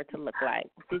book cover to look like?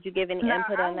 Did you give any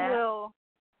input on that?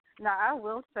 Now, I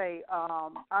will say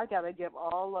I got to give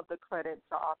all of the credit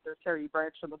to author Terry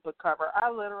Branch on the book cover. I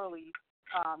literally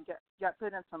got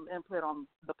put in some input on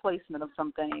the placement of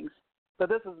some things. So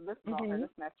this is all her. This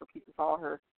masterpiece is all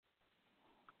her.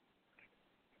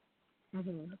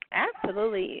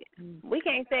 Absolutely. We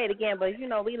can't say it again, but, you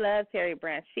know, we love Terry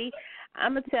Branch.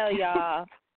 I'm going to tell y'all,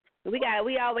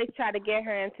 we always try to get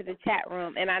her into the chat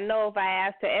room, and I know if I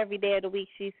asked her every day of the week,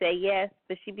 she'd say yes,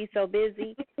 but she'd be so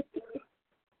busy.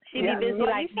 She'd be busy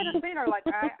like you should have seen her. Like,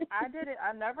 I did it.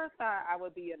 I never thought I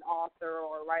would be an author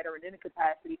or a writer in any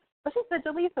capacity. But she said,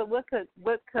 Jalisa,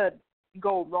 what could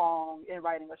go wrong in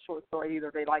writing a short story? Either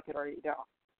they like it or they don't.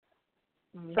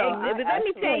 So let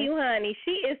me tell you, honey,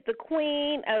 she is the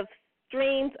queen of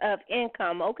streams of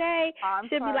income, okay?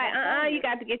 She'll be like, you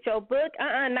got to get your book.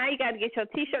 Now you got to get your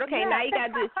T-shirt. Okay, now you got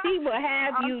to do it. She will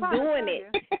have you doing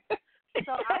it.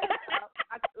 So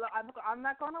I'm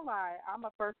not going to lie. I'm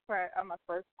a first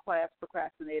class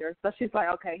procrastinator. So she's like,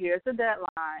 okay, here's the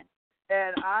deadline.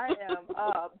 And I am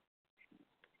up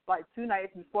like 2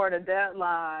 nights before the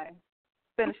deadline,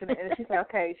 finishing it. And she's like,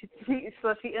 okay.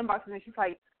 So she inboxes me. She's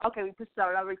like, okay, we pushed it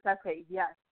out another week. So I say, yes.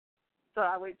 So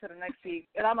I wait till the next week.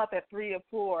 And I'm up at 3 or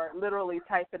 4 literally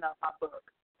typing up my book.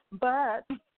 But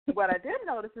what I did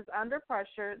notice is under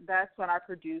pressure, that's when I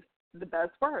produce the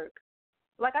best work.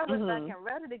 Like, I went back and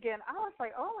read it again. I was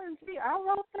like, OMG, I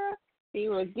wrote this. He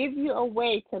will give you a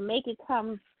way to make it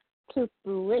come to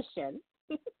fruition.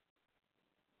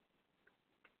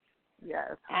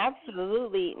 Yes.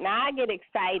 Absolutely. Now I get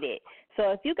excited.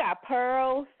 So if you got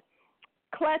pearls,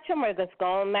 clutch them or just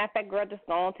go on. Matter of fact, girl, just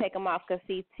go on, take them off. Because,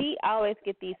 see, T always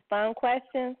get these fun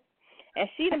questions. And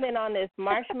she done been on this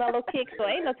marshmallow kick, so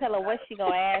ain't no telling what she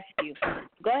going to ask you.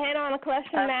 Go ahead on and clutch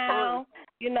them now.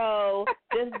 You know,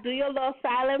 just do your little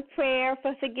silent prayer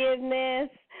for forgiveness.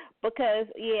 Because,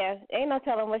 ain't no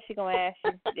telling what she going to ask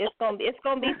you. It's gonna be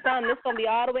fun. It's going to be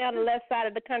all the way on the left side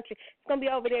of the country. It's going to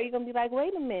be over there. You're going to be like,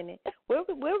 wait a minute. Where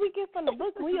we get from the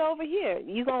book? We over here.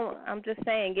 I'm just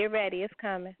saying, get ready. It's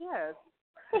coming. Yes.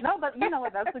 No, but you know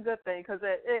what? That's a good thing because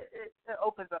it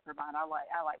opens up your mind. I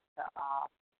like to,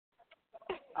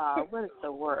 what is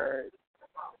the word?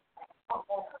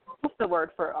 What's the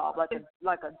word for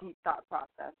like a deep thought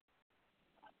process?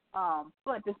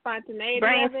 What, the spontaneity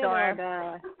brainstorm. of it?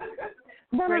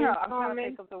 No. I'm trying to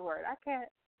think of the word. I can't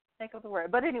think of the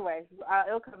word. But anyway,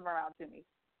 it'll come around to me.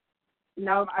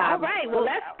 No problem. All right, well,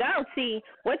 let's go. See,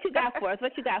 what you got for us?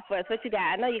 What you got?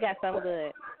 I know you got something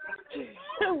good.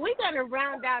 We're going to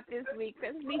round out this week.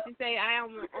 As Lissha say, I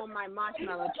am on my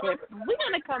marshmallow trip. We're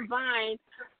going to combine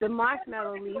the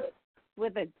marshmallow leaf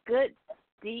with a good,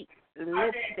 deep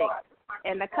lipstick.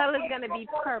 And the color is going to be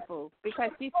purple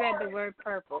because she said the word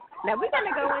purple. Now, we're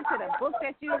going to go into the book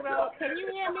that you wrote. Can you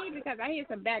hear me? Because I hear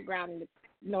some background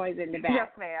noise in the back. Yes,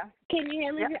 ma'am. Can you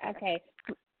hear me? Yep. Okay.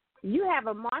 You have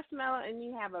a marshmallow and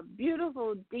you have a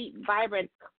beautiful, deep,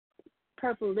 vibrant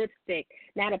purple lipstick.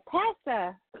 Now, the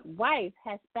pastor's wife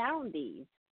has found these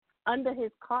under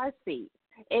his car seat.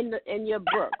 in your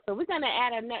book. So we're gonna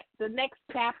add the next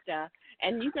chapter,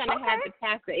 and you're gonna have the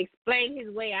pastor explain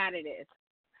his way out of this.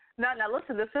 Now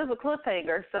listen, this is a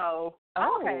cliffhanger, so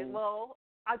okay. Well,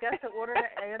 I guess in order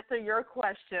to answer your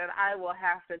question, I will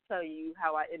have to tell you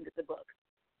how I ended the book.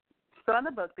 So in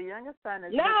the book, the youngest son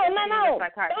is no.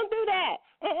 Don't do that.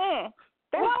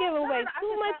 That's giving away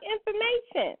too much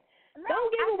information.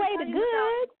 Don't give away the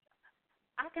goods.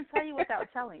 I can tell you without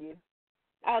telling you.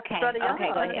 Okay. So the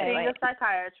youngest son is ahead. being a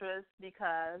psychiatrist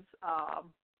because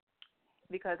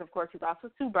of course he lost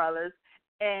his two brothers,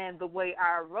 and the way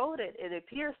I wrote it, it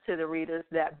appears to the readers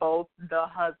that both the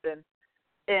husband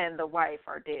and the wife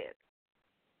are dead.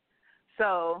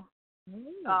 So,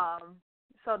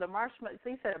 so the marshmallow. So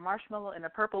you said a marshmallow and a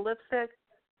purple lipstick.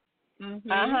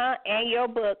 And your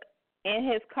book in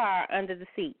his car under the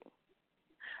seat.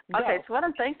 Okay, so what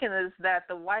I'm thinking is that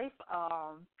the wife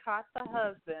caught the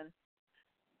husband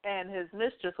and his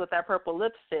mistress with that purple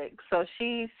lipstick. So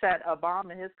she set a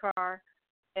bomb in his car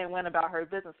and went about her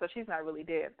business. So she's not really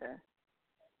dead then.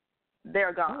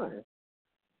 They're gone.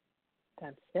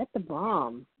 That set the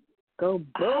bomb. Go boom.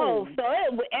 Oh, so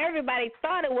everybody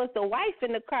thought it was the wife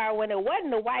in the car when it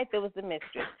wasn't the wife, it was the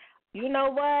mistress. You know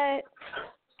what?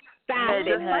 Found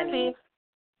it, honey.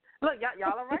 Look,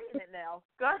 y'all are writing it now.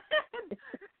 Go ahead.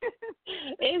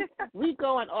 We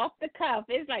going off the cuff.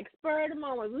 It's like spur of the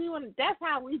moment. That's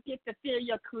how we get to feel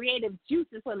your creative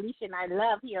juices, what Lissha and I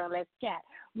love here on Let's Chat.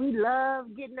 We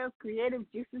love getting those creative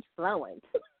juices flowing.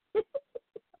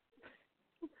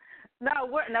 Now,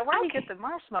 where do you get the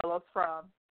marshmallows from?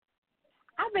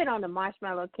 I've been on the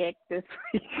marshmallow kick this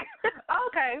week.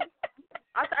 Okay.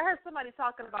 I heard somebody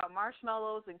talking about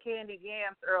marshmallows and candied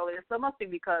yams earlier, so it must be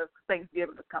because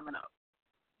Thanksgiving is coming up.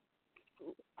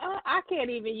 I can't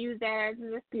even use that as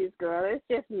an excuse, girl. It's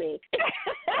just me.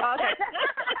 Okay.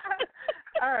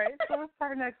 All right, so what's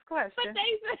our next question? But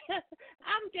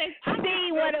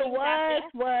what it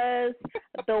was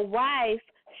the wife.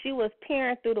 She was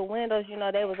peering through the windows. You know,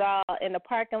 they was all in the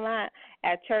parking lot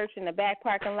at church in the back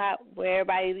parking lot where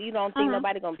everybody, you don't think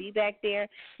nobody going to be back there.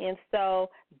 And so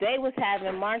they was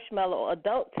having marshmallow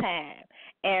adult time.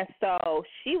 And so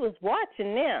she was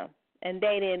watching them, and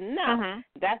they didn't know.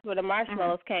 That's where the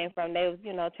marshmallows came from. They was,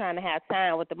 you know, trying to have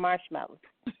time with the marshmallows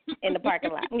in the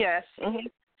parking lot. Yes.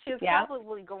 She was probably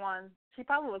was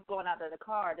going out of the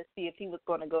car to see if he was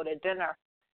going to go to dinner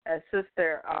at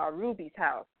Sister Ruby's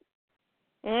house.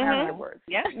 Afterwards.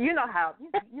 Yeah. You know how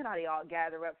they all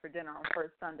gather up for dinner on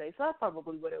first Sunday, so that's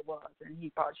probably what it was, and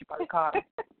she probably caught him.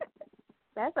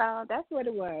 That's all. That's what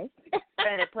it was.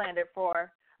 And it planned it for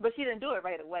her. But she didn't do it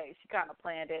right away. She kind of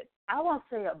planned it. I won't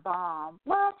say a bomb.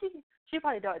 Well, she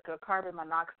probably did like a carbon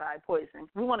monoxide poisoning.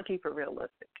 We want to keep it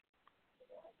realistic.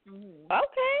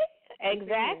 Okay.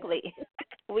 Exactly.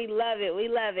 We love it. We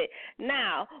love it.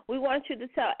 Now, we want you to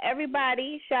tell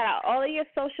everybody, shout out all of your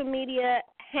social media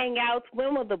hangouts.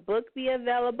 When will the book be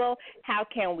available? How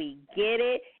can we get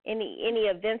it? Any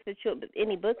events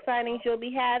any book signings you'll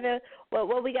be having?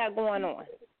 What we got going on?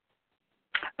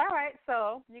 All right,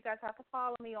 so you guys have to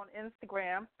follow me on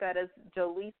Instagram. That is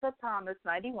Jalisa Thomas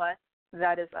 91.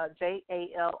 That is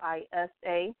JALISA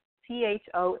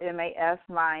THOMAS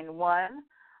 91.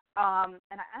 And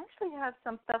I actually have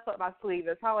some stuff up my sleeve.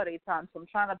 It's holiday time, so I'm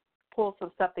trying to pull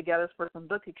some stuff together for some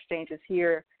book exchanges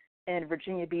here in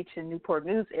Virginia Beach and Newport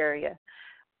News area.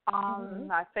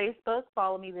 My Facebook,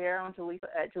 follow me there on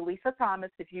at Jalisa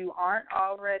Thomas. If you aren't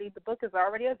already, the book is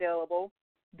already available.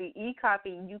 The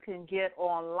e-copy you can get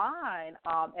online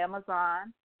on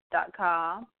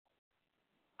Amazon.com.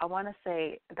 I want to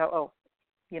say,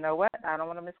 you know what? I don't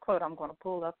want to misquote. I'm going to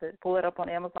pull it up on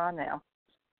Amazon now.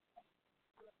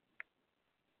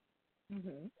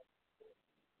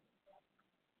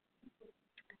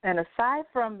 And aside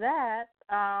from that,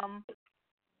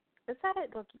 is that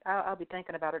it? Look, I'll be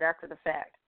thinking about it after the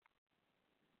fact.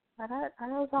 Are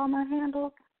those all my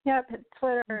handles? Yep,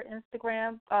 Twitter,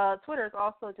 Instagram. Twitter is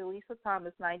also Jalisa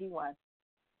Thomas 91.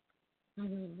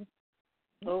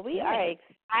 Well, we are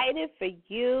excited for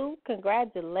you.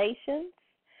 Congratulations.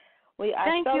 We are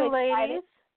Thank so you, excited. ladies.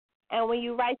 And when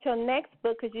you write your next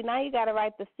book, because you got to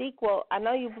write the sequel, I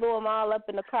know you blew them all up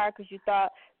in the car because you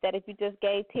thought that if you just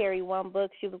gave Terry one book,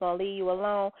 she was going to leave you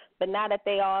alone. But now that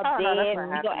they all dead, we're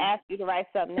going to ask you to write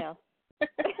something else.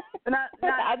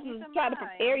 I'm just trying to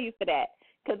prepare you for that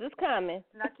because it's coming.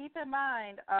 Now, keep in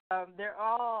mind, they're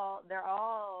all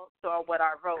so what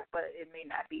I wrote, but it may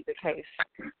not be the case.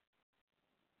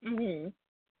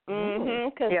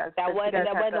 Because that wasn't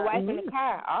the wife in the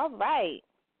car. All right.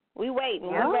 We waiting.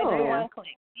 We're ready for one click.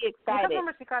 Be excited.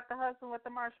 Remember, she caught the husband with the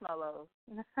marshmallows.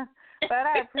 But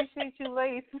I appreciate you,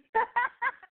 ladies.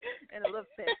 and the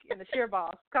lipstick and the sheer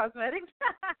balls cosmetics.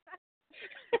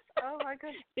 Oh my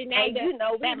goodness! See, now and you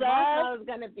know we that love is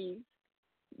gonna be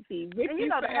with and you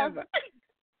know, forever.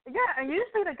 Yeah, and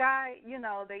usually the guy, you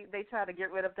know, they try to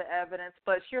get rid of the evidence,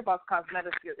 but sheer balls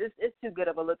cosmetics, it's too good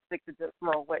of a lipstick to just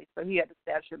throw away, so he had to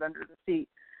stash it under the seat.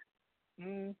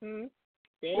 Mhm.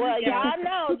 Well, y'all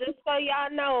know, just so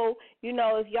y'all know, you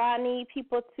know, if y'all need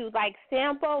people to, like,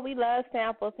 sample, we love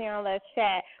samples here on Let's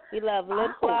Chat. We love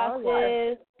lip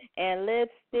glosses and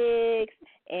lipsticks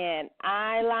and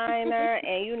eyeliner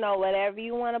and, you know, whatever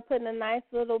you want to put in a nice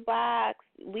little box,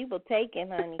 we will take it,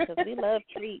 honey, because we love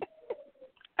treats.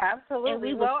 Absolutely. And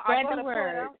we will spread the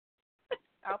word.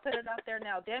 I'll put it out there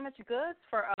now. Damaged goods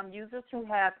for users who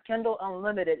have Kindle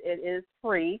Unlimited. It is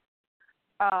free.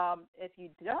 If you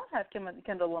don't have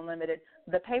Kindle Unlimited,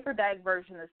 the paper bag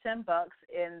version is $10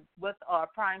 and with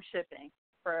Prime shipping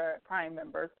for Prime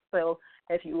members. So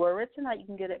if you order it tonight, you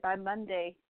can get it by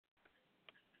Monday.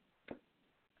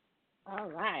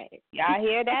 All right. Y'all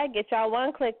hear that? Get y'all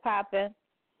one click popping.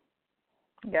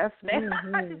 Yes, ma'am.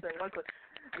 Mm-hmm.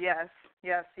 Yes.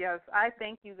 I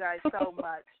thank you guys so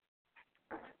much.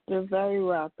 You're very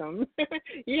welcome.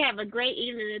 You have a great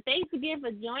evening, and thanks again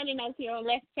for joining us here on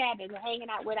Let's Chat and hanging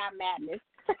out with our madness.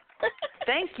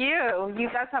 Thank you. You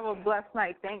guys have a blessed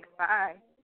night. Thanks. Bye.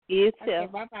 You too.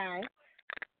 Okay, bye-bye.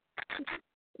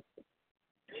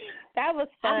 That was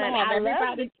fun. I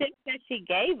love the tips that she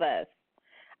gave us.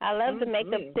 I love the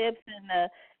makeup tips and the,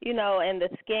 you know, and the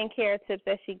skincare tips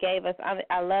that she gave us.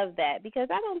 I love that because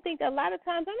I don't think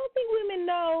women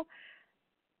know,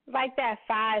 like that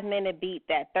 5-minute beat,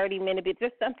 that 30-minute beat,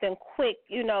 just something quick,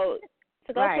 you know,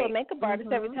 to go to a makeup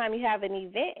artist every time you have an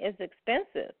event is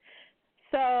expensive.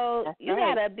 So you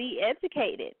got to be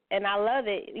educated. And I love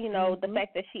it, you know, the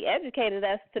fact that she educated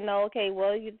us to know, okay,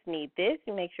 well, you just need this.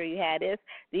 You make sure you have this.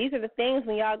 These are the things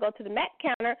when y'all go to the MAC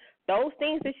counter, those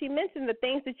things that she mentioned, the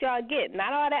things that y'all get,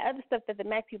 not all that other stuff that the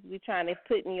MAC people be trying to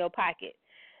put in your pocket.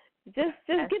 Just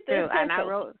get the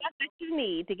essentials, stuff that you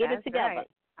need to get it together. Right.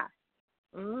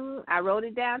 I wrote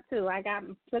it down too. I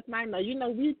took my note. You know,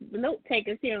 we note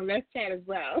takers here on Let's Chat as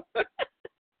well.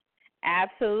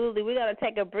 Absolutely. We're going to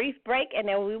take a brief break, and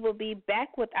then we will be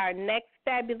back with our next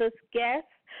fabulous guest,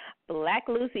 Blacc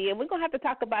Lucy, and we're going to have to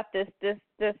talk about this name.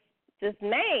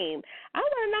 I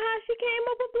want to know how she came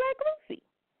up with Blacc Lucy.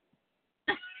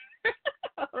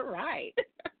 All right.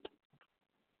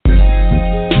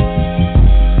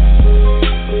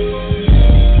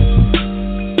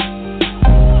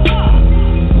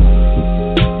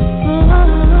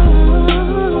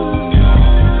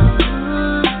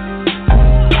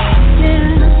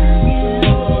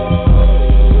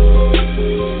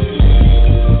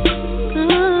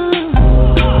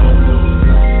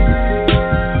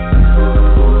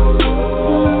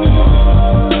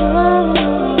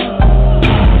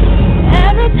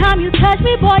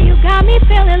 Boy, you got me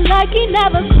feeling like you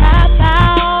never crap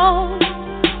out.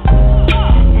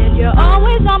 And you're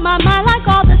always on my mind like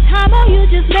all the time. Oh, you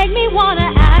just make me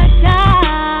wanna act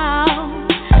out.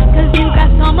 Cause you got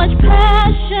so much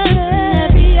passion in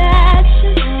every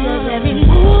action. There's every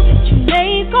move that you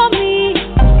make on me.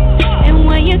 And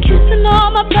when you're kissing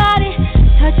on my body,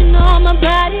 touching on my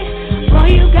body, boy,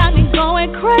 you got me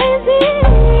going crazy,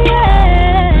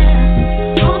 yeah.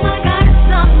 Oh my God, it's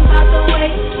something about the way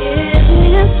you kiss.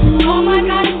 Oh my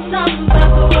God, it's something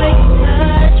about the way you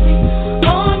touch me.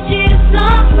 OMG, it's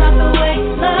something about the way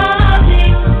you love me.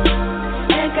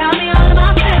 And got me all in my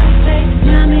feelings, baby.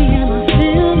 Got me in my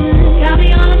feelings. Got me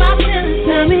all in my feelings,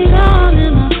 baby. Got me all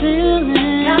in my feelings.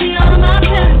 Got me all in my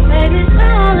feelings, baby.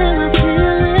 All in my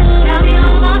feelings. Got me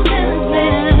all in my feelings,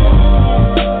 baby.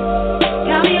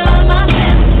 Got me all in my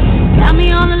feelings. Got me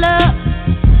on the love.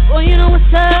 Boy, you know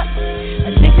what's up.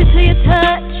 Addicted to your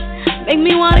touch. Make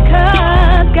me wanna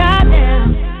cuss,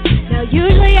 goddamn. Now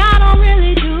usually I don't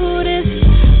really do this,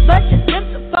 but your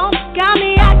lips are both got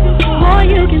me acting for more.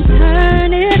 You can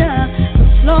turn it up,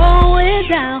 slow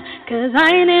it down, cause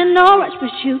I ain't in no rush,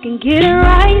 but you can get it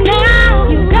right now.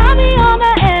 You got me on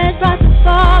the edge, about to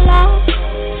fall off.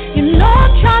 You know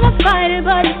I'm trying to fight it,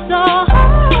 but it's so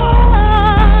hard.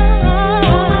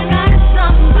 Oh my God, it's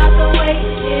something about the way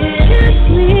you kiss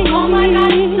me. Oh my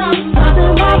God, it's something about the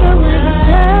way you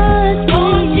touch.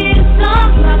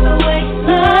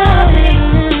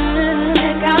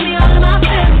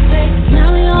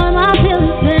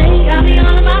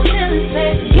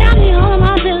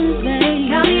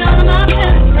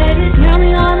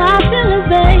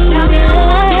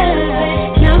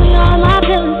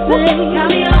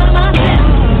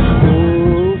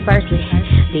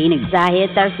 These niggas out here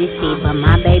thirsty, see, but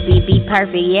my baby be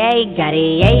perfect, yay, got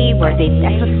it, yay, worth it,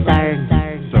 that's for certain.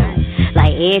 Like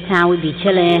like every time we be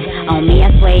chillin'. On me,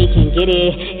 I swear he can get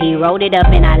it. He rolled it up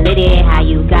and I lit it. How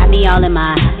you got me all in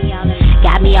my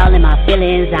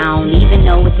feelings. I don't even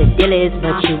know what the deal is,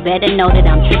 but you better know that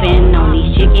I'm trippin'. On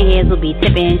these chicken heads will be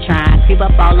tippin', tryin' creep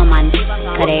up all on my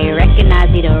cause they recognize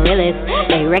me the realest.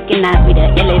 They recognize me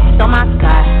the illest. Oh my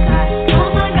God.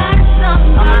 Oh my God, it's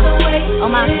something about the way you Oh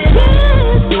my feel.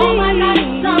 God. Oh my God,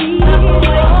 it's something about the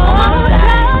way you Oh my God.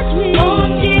 touch me. Oh,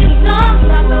 it's something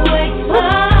about the way you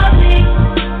love me.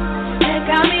 It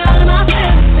got me all in my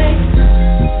feelings, baby.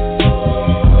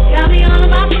 Got me all in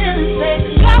my feelings,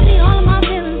 baby. Got me all in my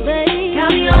feelings, baby.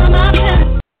 Got me all in my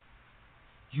feelings.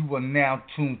 You are now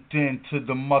tuned in to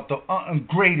the mother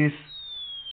greatest.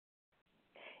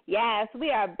 Yes,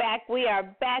 we are back. We are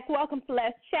back. Welcome to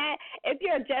Let's Chat. If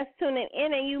you're just tuning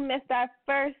in and you missed our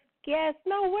first guest,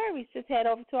 no worries. Just head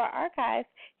over to our archives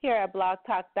here at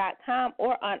blogtalk.com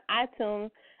or on iTunes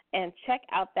and check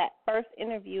out that first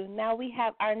interview. Now we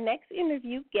have our next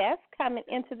interview guest coming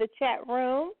into the chat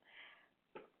room.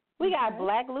 We got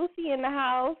Blacc Lucy in the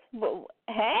house.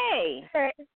 Hey.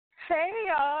 Hey,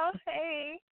 y'all.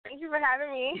 Hey. Thank you for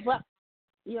having me. Well,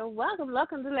 you're welcome.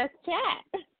 Welcome to Let's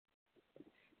Chat.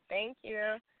 Thank you.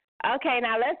 Okay,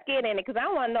 now let's get in it because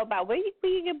I want to know about where you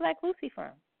get Blacc Lucy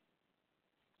from.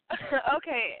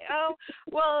 Okay.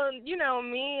 Well, you know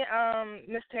me,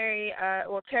 Miss Terry.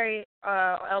 Terry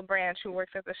L. Branch, who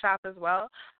works at the shop as well.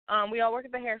 We all work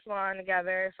at the hair salon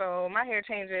together. So my hair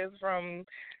changes from.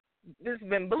 This has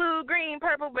been blue, green,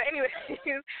 purple, but anyways,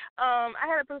 I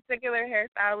had a particular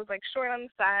hairstyle. It was like short on the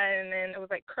side, and then it was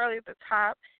like curly at the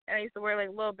top, and I used to wear like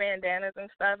little bandanas and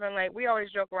stuff, and like we always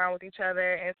joke around with each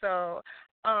other, and so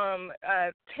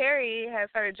Terry had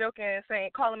started joking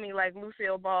and calling me like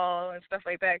Lucille Ball and stuff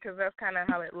like that, because that's kind of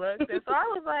how it looks, and so I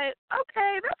was like,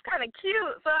 okay, that's kind of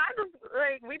cute, so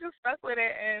we just stuck with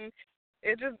it, and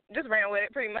it just ran with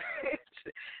it pretty much.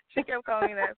 She kept calling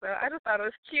me that, so I just thought it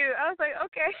was cute. I was like,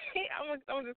 okay, I'm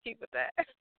gonna just keep with that.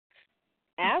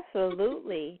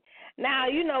 Absolutely. Now,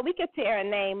 we could tear a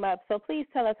name up, so please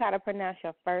tell us how to pronounce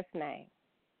your first name.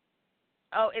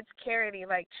 Oh, it's Carady,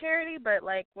 like charity, but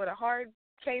like with a hard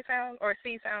K sound or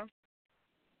C sound.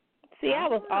 See, I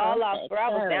was all off, bro. I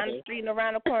was down the street and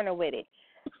around the corner with it.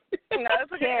 No,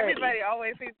 that's okay. Everybody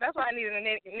always sees. That's why I needed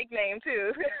a nickname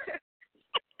too.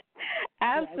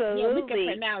 Absolutely. Yeah, we can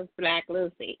pronounce Blacc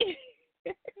Lucy.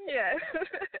 Yeah.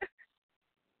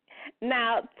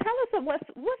 Now, tell us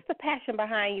what's the passion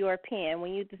behind your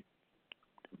pen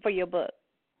for your book?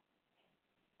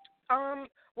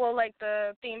 Well, like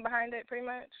the theme behind it, pretty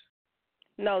much.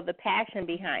 No, the passion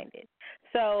behind it.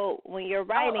 So when you're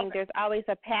writing, there's always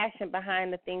a passion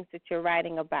behind the things that you're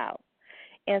writing about.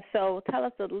 And so tell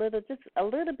us a little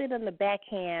bit on the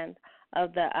backhand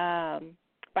of the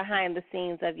behind the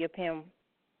scenes of your pen.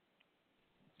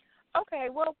 Okay,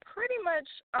 well, pretty much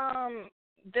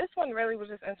this one really was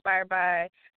just inspired by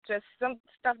just some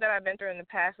stuff that I've been through in the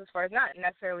past, as far as not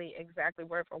necessarily exactly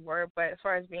word for word, but as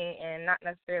far as being in not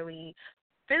necessarily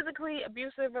physically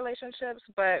abusive relationships,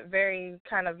 but very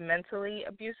kind of mentally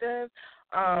abusive,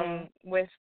 with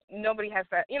nobody has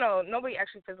that, nobody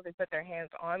actually physically put their hands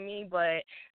on me, but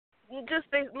just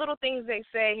the little things they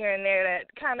say here and there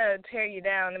that kind of tear you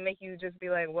down and make you just be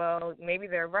like, well, maybe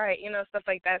they're right, stuff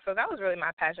like that. So that was really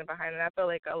my passion behind it. I feel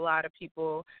like a lot of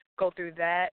people go through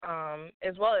that,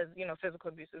 as well as, physical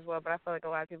abuse as well, but I feel like a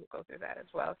lot of people go through that as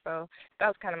well. So that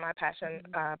was kind of my passion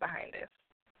behind it.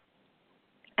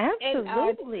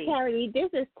 Absolutely. And, Carady, this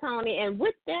is Toni, and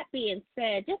with that being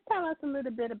said, just tell us a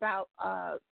little bit about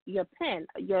your pen,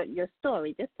 your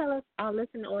story. Just tell us, our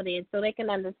listening audience, so they can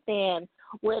understand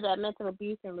where that mental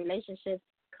abuse and relationships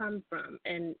come from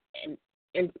and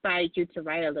inspired you to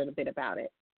write a little bit about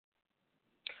it.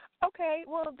 Okay,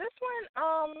 well, this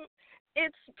one,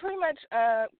 it's pretty much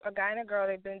a guy and a girl.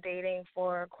 They've been dating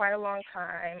for quite a long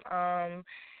time.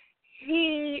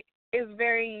 He is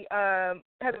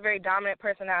has a very dominant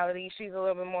personality. She's a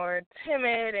little bit more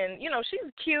timid, and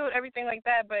she's cute, everything like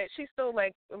that, but she's still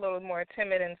like a little more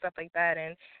timid and stuff like that.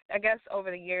 And I guess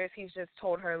over the years he's just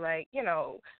told her, like,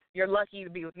 you're lucky to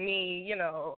be with me,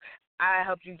 I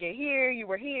helped you get here, you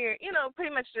were here,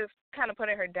 pretty much just kind of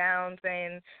putting her down,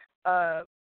 saying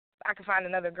I can find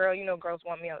another girl, girls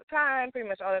want me all the time, pretty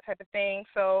much all that type of thing.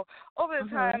 So over the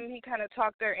time he kind of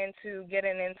talked her into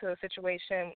getting into a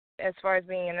situation as far as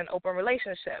being in an open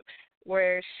relationship,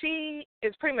 where she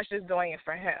is pretty much just doing it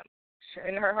for him.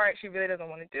 In her heart, she really doesn't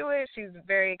want to do it. She's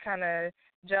very kind of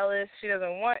jealous. She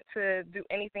doesn't want to do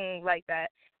anything like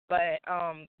that. But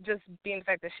just being the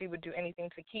fact that she would do anything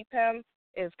to keep him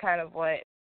is kind of what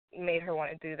made her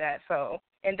want to do that. So,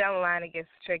 and down the line, it gets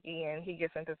tricky, and he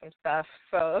gets into some stuff.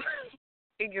 So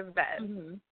it gets bad,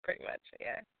 pretty much,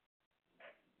 yeah.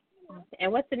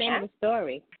 And what's the name of the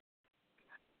story?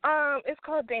 It's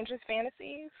called Dangerous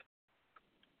Fantasies.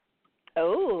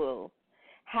 Oh,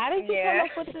 how did you come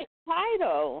up with the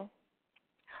title?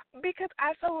 Because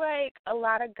I feel like a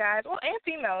lot of guys, well, and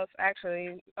females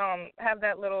actually, have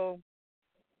that little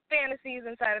fantasies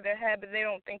inside of their head, but they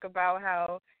don't think about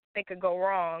how they could go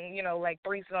wrong, you know, like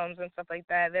threesomes and stuff like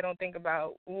that. They don't think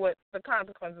about what the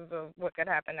consequences of what could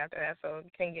happen after that, so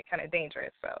it can get kind of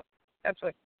dangerous. So that's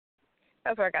where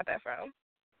I got that from.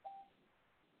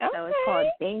 Okay. So it's called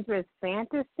Dangerous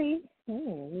Fantasy.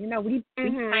 You know, we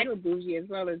title bougie as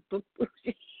well as book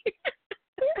bougie.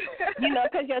 You know,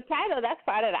 because your title, that's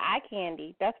part of the eye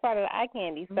candy. That's part of the eye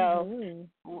candy. So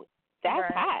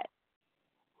that's hot.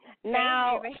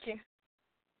 Now, Thank you.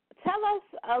 Tell us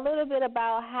a little bit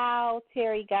about how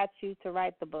Terry got you to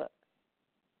write the book.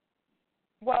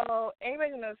 Well,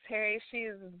 anybody who knows Terry,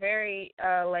 she's very,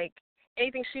 like,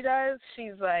 anything she does,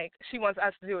 she's like, she wants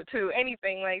us to do it too.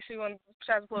 Anything, like, she wants to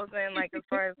try to pull us in, like, as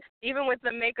far as, even with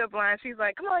the makeup line, she's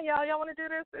like, come on, y'all want to do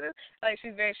this, do this? Like,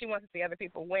 she wants to see other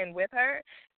people win with her.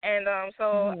 And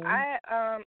so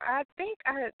I think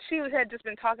she had just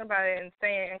been talking about it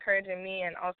and encouraging me,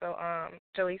 and also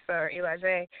Jalisa or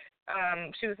Eli-Je.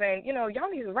 She was saying, you know, y'all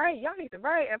need to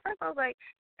write. At first I was like,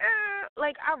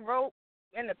 I wrote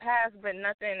in the past, but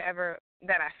nothing ever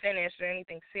that I finished or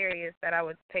anything serious that I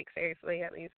would take seriously,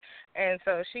 at least. And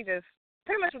so she just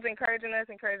pretty much was encouraging us,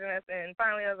 and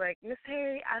finally I was like, Miss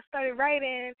Terry, I started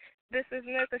writing this, and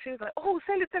she was like, oh,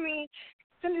 send it to me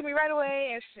right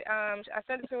away. And I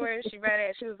sent it to her, she read it,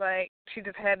 and she was like, she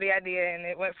just had the idea, and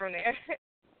it went from there.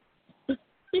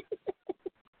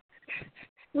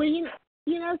 Well, you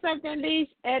know something, Lissha,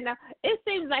 and it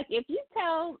seems like if you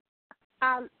tell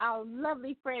our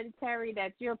lovely friend Terry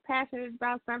that you're passionate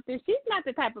about something, she's not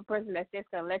the type of person that's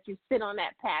just going to let you sit on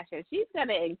that passion. She's going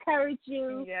to encourage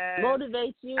you,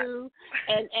 motivate you,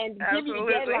 and give you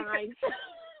deadlines.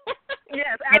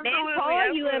 Yes, absolutely. And then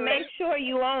call you and make sure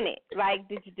you own it. Like,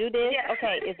 did you do this? Yes.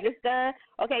 Okay, is this done?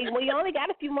 Okay, well, you only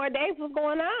got a few more days. What's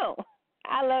going on?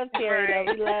 I love Terry,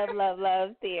 though. We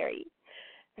love Terry.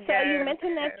 So you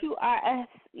mentioned that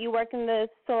you work in the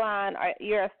salon.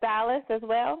 You're a stylist as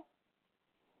well?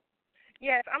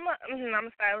 Yes, I'm a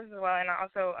stylist as well, and I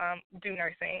also do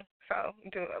nursing, so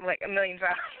do like a million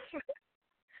jobs.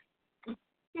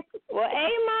 Well,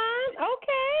 amen.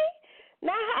 Okay.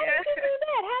 Now, how did you do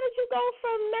that? How did you go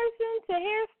from nursing to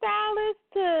hairstylist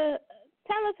to?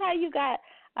 Tell us how you got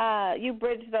you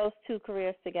bridged those two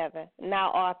careers together.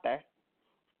 Now, author.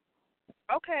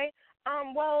 Okay.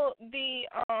 Well, the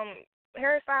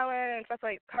hairstyling and stuff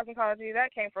like cosmetology,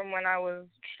 that came from when I was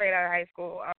straight out of high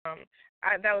school.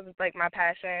 That was like my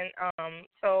passion.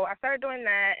 So I started doing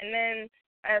that, and then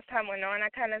as time went on, I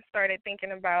kind of started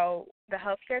thinking about the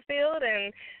healthcare field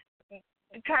and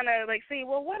kind of like see,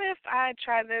 well, what if I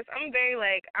try this? I'm very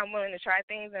like, I'm willing to try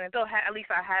things, and until at least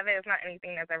I have it, it's not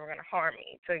anything that's ever going to harm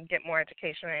me to get more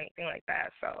education or anything like that.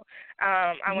 So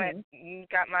I went,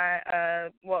 got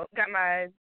my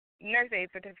nurse aid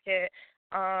certificate,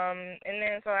 and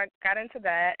then so I got into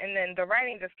that, and then the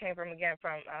writing just came from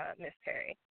Miss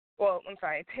Terry. Well, I'm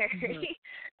sorry, Terry,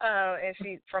 and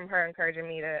she, from her encouraging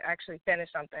me to actually finish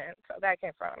something. So that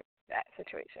came from that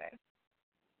situation.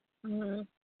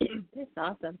 That's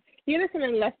awesome. You're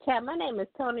listening to Let's Chat. My name is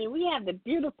Toni. We have the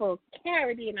beautiful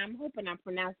Carady, and I'm hoping I'm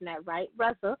pronouncing that right,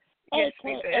 Russell, yes,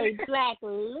 a.k.a. Blacc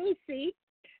Lucy.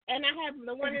 And I have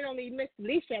the one and only Miss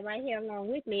Lissha right here along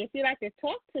with me. If you'd like to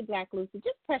talk to Blacc Lucy,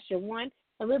 just press your 1,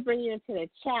 and we'll bring you into the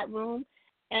chat room.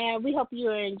 And we hope you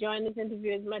are enjoying this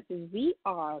interview as much as we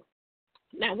are.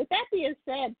 Now, with that being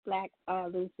said, Blacc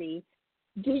Lucy,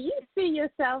 do you see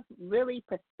yourself really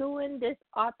pursuing this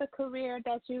author career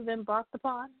that you've embarked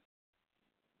upon?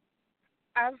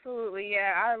 Absolutely,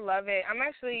 yeah. I love it. I'm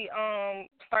actually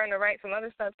starting to write some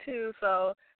other stuff, too,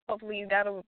 so hopefully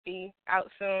that'll be out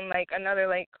soon, like another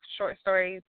like short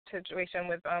story situation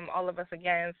with all of us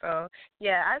again. So,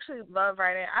 yeah, I actually love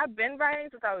writing. I've been writing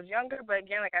since I was younger, but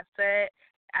again, like I said,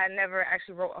 I never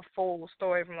actually wrote a full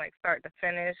story from like start to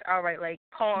finish. I'll write like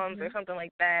poems or something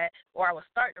like that, or I would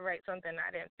start to write something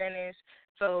I didn't finish.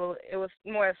 So it was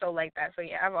more so like that. So,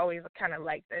 yeah, I've always kind of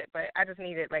liked it, but I just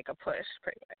needed like a push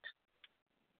pretty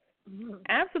much.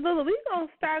 Absolutely. We're going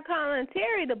to start calling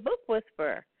Terry the book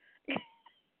whisperer.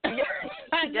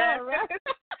 I know, right?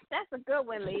 That's a good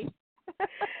one, Lee.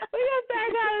 We're going to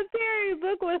start calling Terry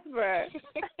book whisperer.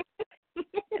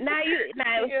 Now,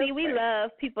 see, we love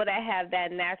people that have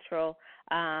that natural,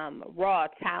 raw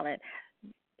talent.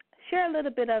 Share a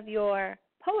little bit of your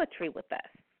poetry with us.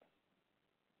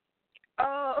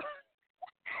 Oh,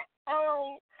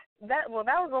 That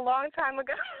was a long time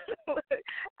ago.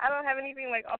 I don't have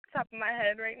anything like off the top of my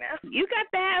head right now. You got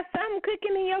to have something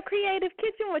cooking in your creative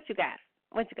kitchen. What you got?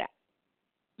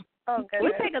 Oh, goodness.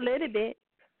 We'll take a little bit.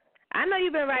 I know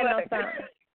you've been writing on something.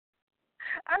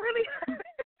 I really.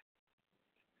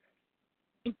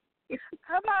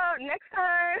 How about next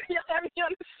time you'll have me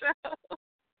on the show?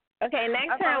 Okay,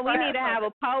 next time we need to have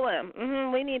a poem.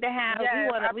 We need to have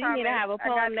we need to have a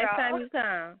poem next time you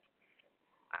come.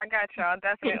 I got y'all,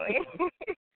 definitely.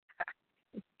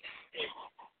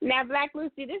 Now, Black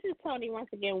Lucy, this is Toni once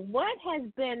again. What has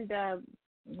been the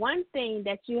one thing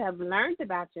that you have learned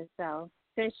about yourself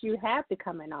since you have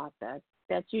become an author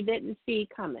that you didn't see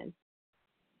coming?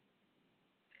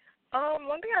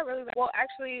 One thing I really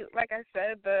actually, like I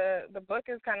said, the book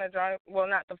is kind of drawn. Well,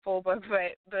 not the full book,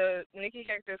 but the Nikki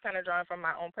character is kind of drawn from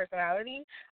my own personality.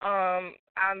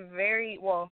 I'm very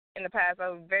in the past, I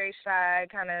was very shy,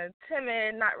 kind of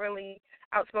timid, not really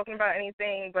outspoken about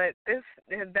anything, but this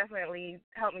has definitely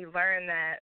helped me learn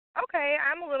that, okay,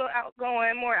 I'm a little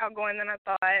more outgoing than I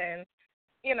thought, and,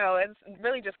 it's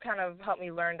really just kind of helped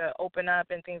me learn to open up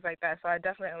and things like that, so I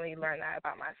definitely learned that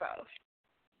about myself.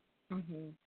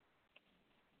 Mm-hmm.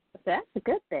 So that's a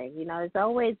good thing. It's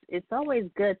always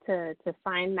good to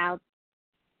find out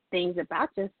things about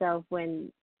yourself when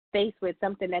faced with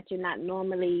something that you're not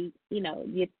normally,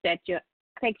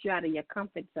 takes you out of your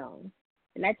comfort zone,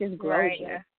 and that just grows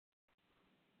you.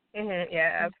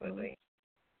 Yeah, absolutely.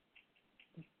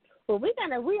 Well, we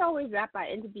always wrap our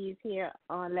interviews here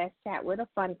on Let's Chat with a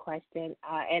fun question,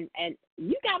 and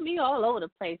you got me all over the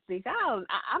place, Lissha.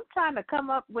 I'm trying to come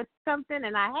up with something,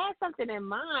 and I had something in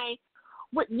mind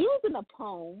with using a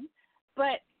poem,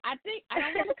 but I think I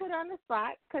don't want to put her on the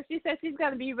spot because she said she's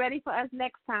going to be ready for us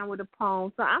next time with a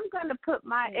poem. So I'm going to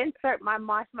insert my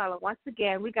marshmallow once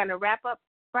again. We're going to wrap up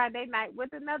Friday night with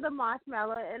another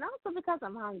marshmallow, and also because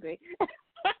I'm hungry.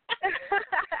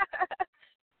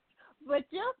 But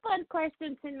your fun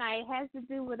question tonight has to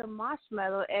do with a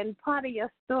marshmallow and part of your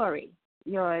story,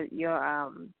 your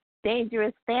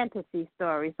dangerous fantasy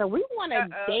story. So we want a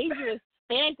dangerous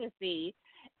fantasy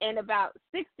in about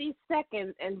 60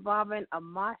 seconds involving a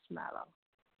marshmallow.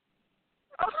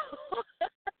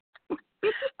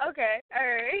 Okay, all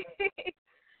right.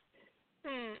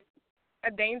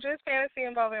 A dangerous fantasy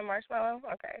involving a marshmallow?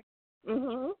 Okay.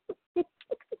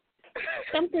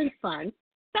 Something fun.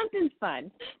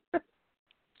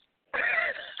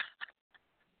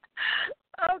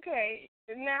 Okay,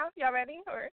 now y'all ready?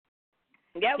 Or?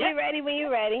 Yeah, we ready when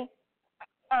you're ready.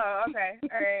 Oh, okay,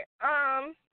 all right.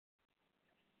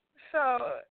 So,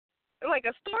 like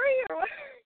a story or what?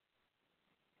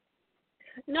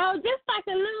 No, just like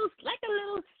a little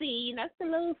scene. That's a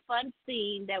little fun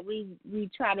scene that we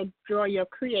try to draw your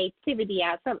creativity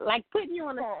out. So, like putting you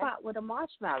on the spot with a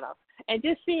marshmallow and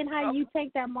just seeing how you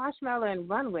take that marshmallow and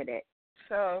run with it.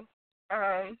 So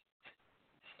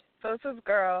it's this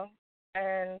girl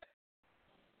and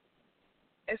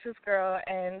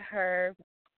her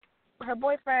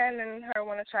boyfriend and her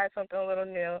want to try something a little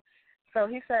new. So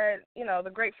he said,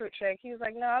 the grapefruit shake. He was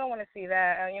like, no, I don't want to see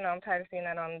that. I'm tired of seeing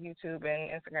that on YouTube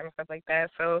and Instagram and stuff like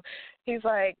that. So he's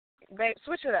like, babe,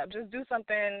 switch it up. Just do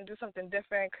something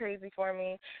different, crazy for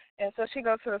me. And so she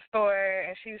goes to the store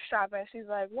and she's shopping. She's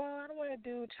like, well, I don't want to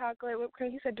do chocolate whipped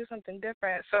cream. He said do something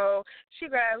different. So she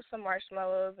grabs some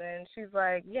marshmallows and she's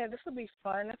like, yeah, this will be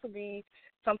fun. This will be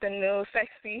something new,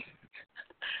 sexy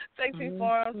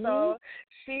for him. So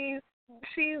she's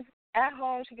at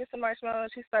home. She gets some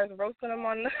marshmallows. She starts roasting them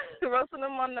on the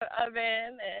oven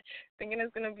and thinking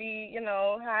it's gonna be,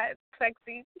 hot,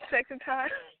 sexy time.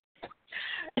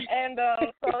 And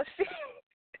so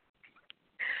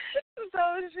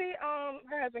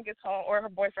her husband gets home, or her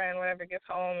boyfriend, whatever, gets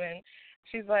home, and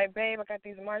she's like, babe, I got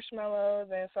these marshmallows.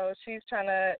 And so she's trying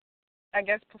to, I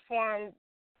guess, perform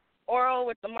oral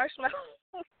with the marshmallows,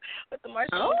 in her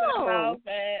mouth.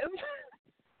 And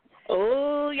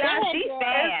oh, y'all, she's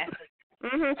fast.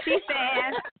 She's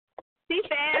fast. She's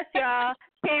fast, y'all.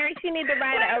 Terry, she need to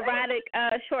write an erotic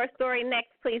short story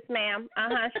next, please, ma'am.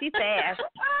 She's fast.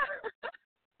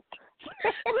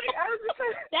 I was just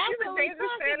like, that's a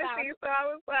dangerous fantasy, so I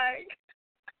was like,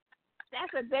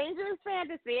 that's a dangerous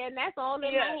fantasy, and that's all in my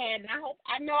head. And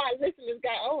I know our listeners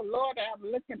got, oh Lord, I'm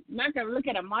not gonna look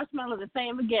at a marshmallow the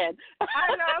same again.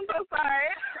 I know, I'm so sorry.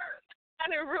 I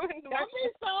didn't ruin the Don't be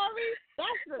sorry.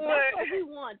 That's what we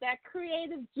want. That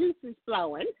creative juice is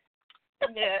flowing.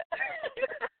 Yeah.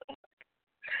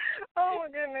 Oh my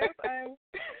goodness.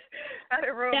 I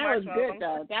didn't ruin that was marshmallow. Good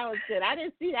though. That was good. I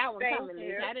didn't see that one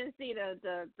coming. I didn't see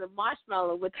the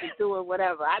marshmallow with the doing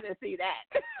whatever. I didn't see that.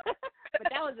 But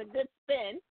that was a good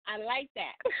spin. I like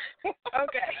that.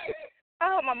 Okay.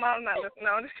 I hope my mom's not listening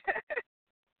on this.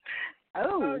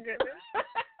 Oh goodness.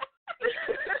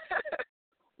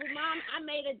 Well, Mom, I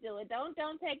made her do it. Don't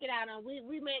take it out on.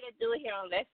 We made her do it here on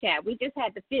Let's Chat. We just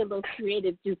had to feel those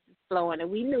creative juices flowing,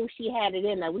 and we knew she had it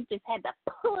in her. We just had to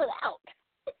pull it out.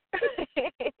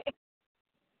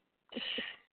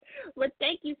 Well,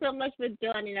 thank you so much for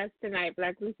joining us tonight,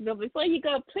 Blacc. But before you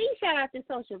go, please shout out your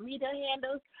social media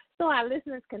handles so our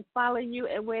listeners can follow you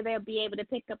and where they'll be able to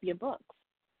pick up your books.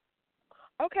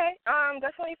 Okay.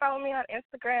 Definitely follow me on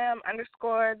Instagram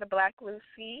 _the Blacc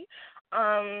Lucy.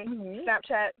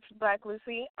 Snapchat Blacc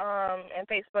Lucy. And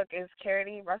Facebook is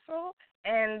Carady Russell.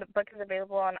 And the book is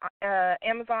available on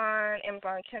Amazon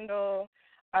Kindle,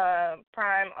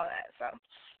 Prime, all that. So.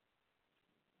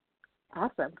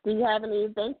 Awesome. Do you have any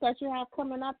events that you have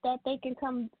coming up that they can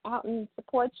come out and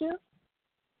support you?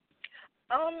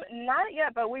 Not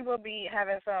yet, but we will be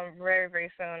having some very,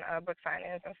 very soon book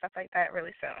signings and stuff like that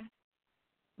really soon.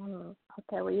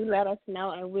 Okay, well, you let us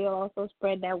know, and we'll also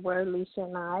spread that word, Lissha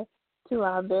and I, to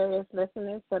our various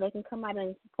listeners so they can come out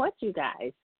and support you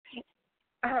guys.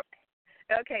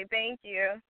 Okay, thank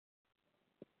you.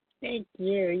 Thank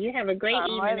you. You have a great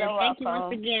evening, and thank you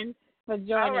once again for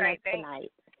joining us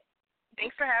tonight.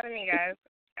 Thanks for having me, guys.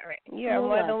 All right. You're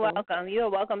more than welcome. You're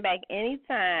welcome back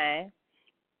anytime.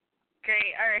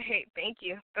 Great. All right. Thank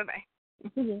you.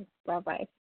 Bye-bye. Bye-bye.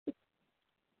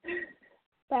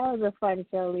 That was a fun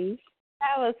show, Lissha.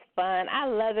 That was fun. I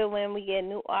love it when we get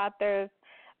new authors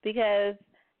because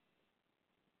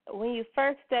when you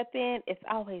first step in, it's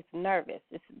always nervous.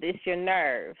 It's your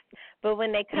nerves. But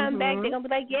when they come back, they're going to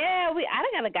be like, yeah,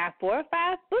 I got 4 or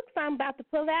 5 books I'm about to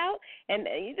pull out. And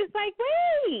you're just like,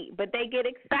 wait. But they get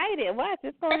excited. Watch,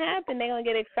 it's going to happen. They're going to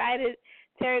get excited.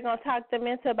 Terry's going to talk them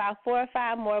into about 4 or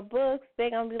 5 more books. They're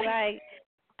going to be like,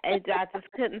 I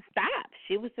just couldn't stop.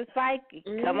 She was just like,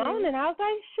 come on. And I was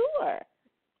like,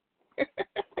 sure.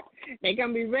 They're going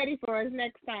to be ready for us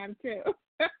next time, too.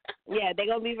 Yeah, they're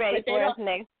going to be ready for us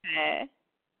next time.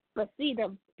 But see,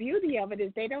 the beauty of it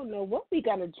is they don't know what we're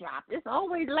going to drop. It's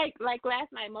always like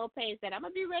last night, Mope said, I'm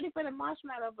going to be ready for the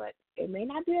marshmallow, but it may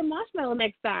not be a marshmallow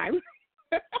next time.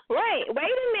 Right. Wait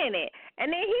a minute.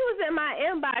 And then he was in my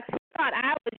inbox. He thought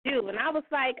I was you. And I was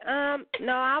like,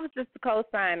 no, I was just a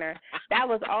co-signer. That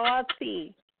was all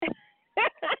tea. What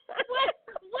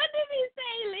did he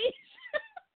say, Lissha?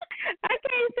 I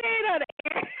can't say it on the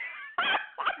air.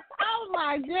 Oh,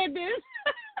 my goodness.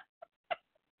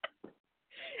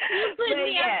 You put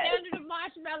me up under the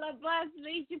marshmallow bus,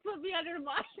 Lissha. You put me under the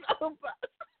marshmallow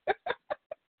bus.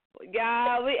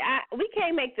 Y'all, we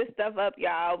can't make this stuff up,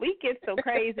 y'all. We get some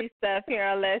crazy stuff here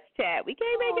on Let's Chat. We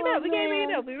can't make it up. We can't make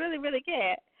it up. We really, really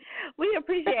can't. We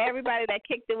appreciate everybody that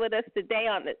kicked it with us today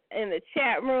in the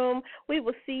chat room. We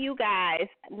will see you guys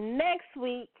next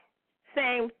week.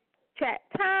 Same chat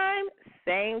time,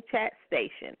 same chat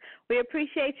station. We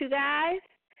appreciate you guys,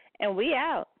 and we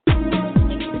out.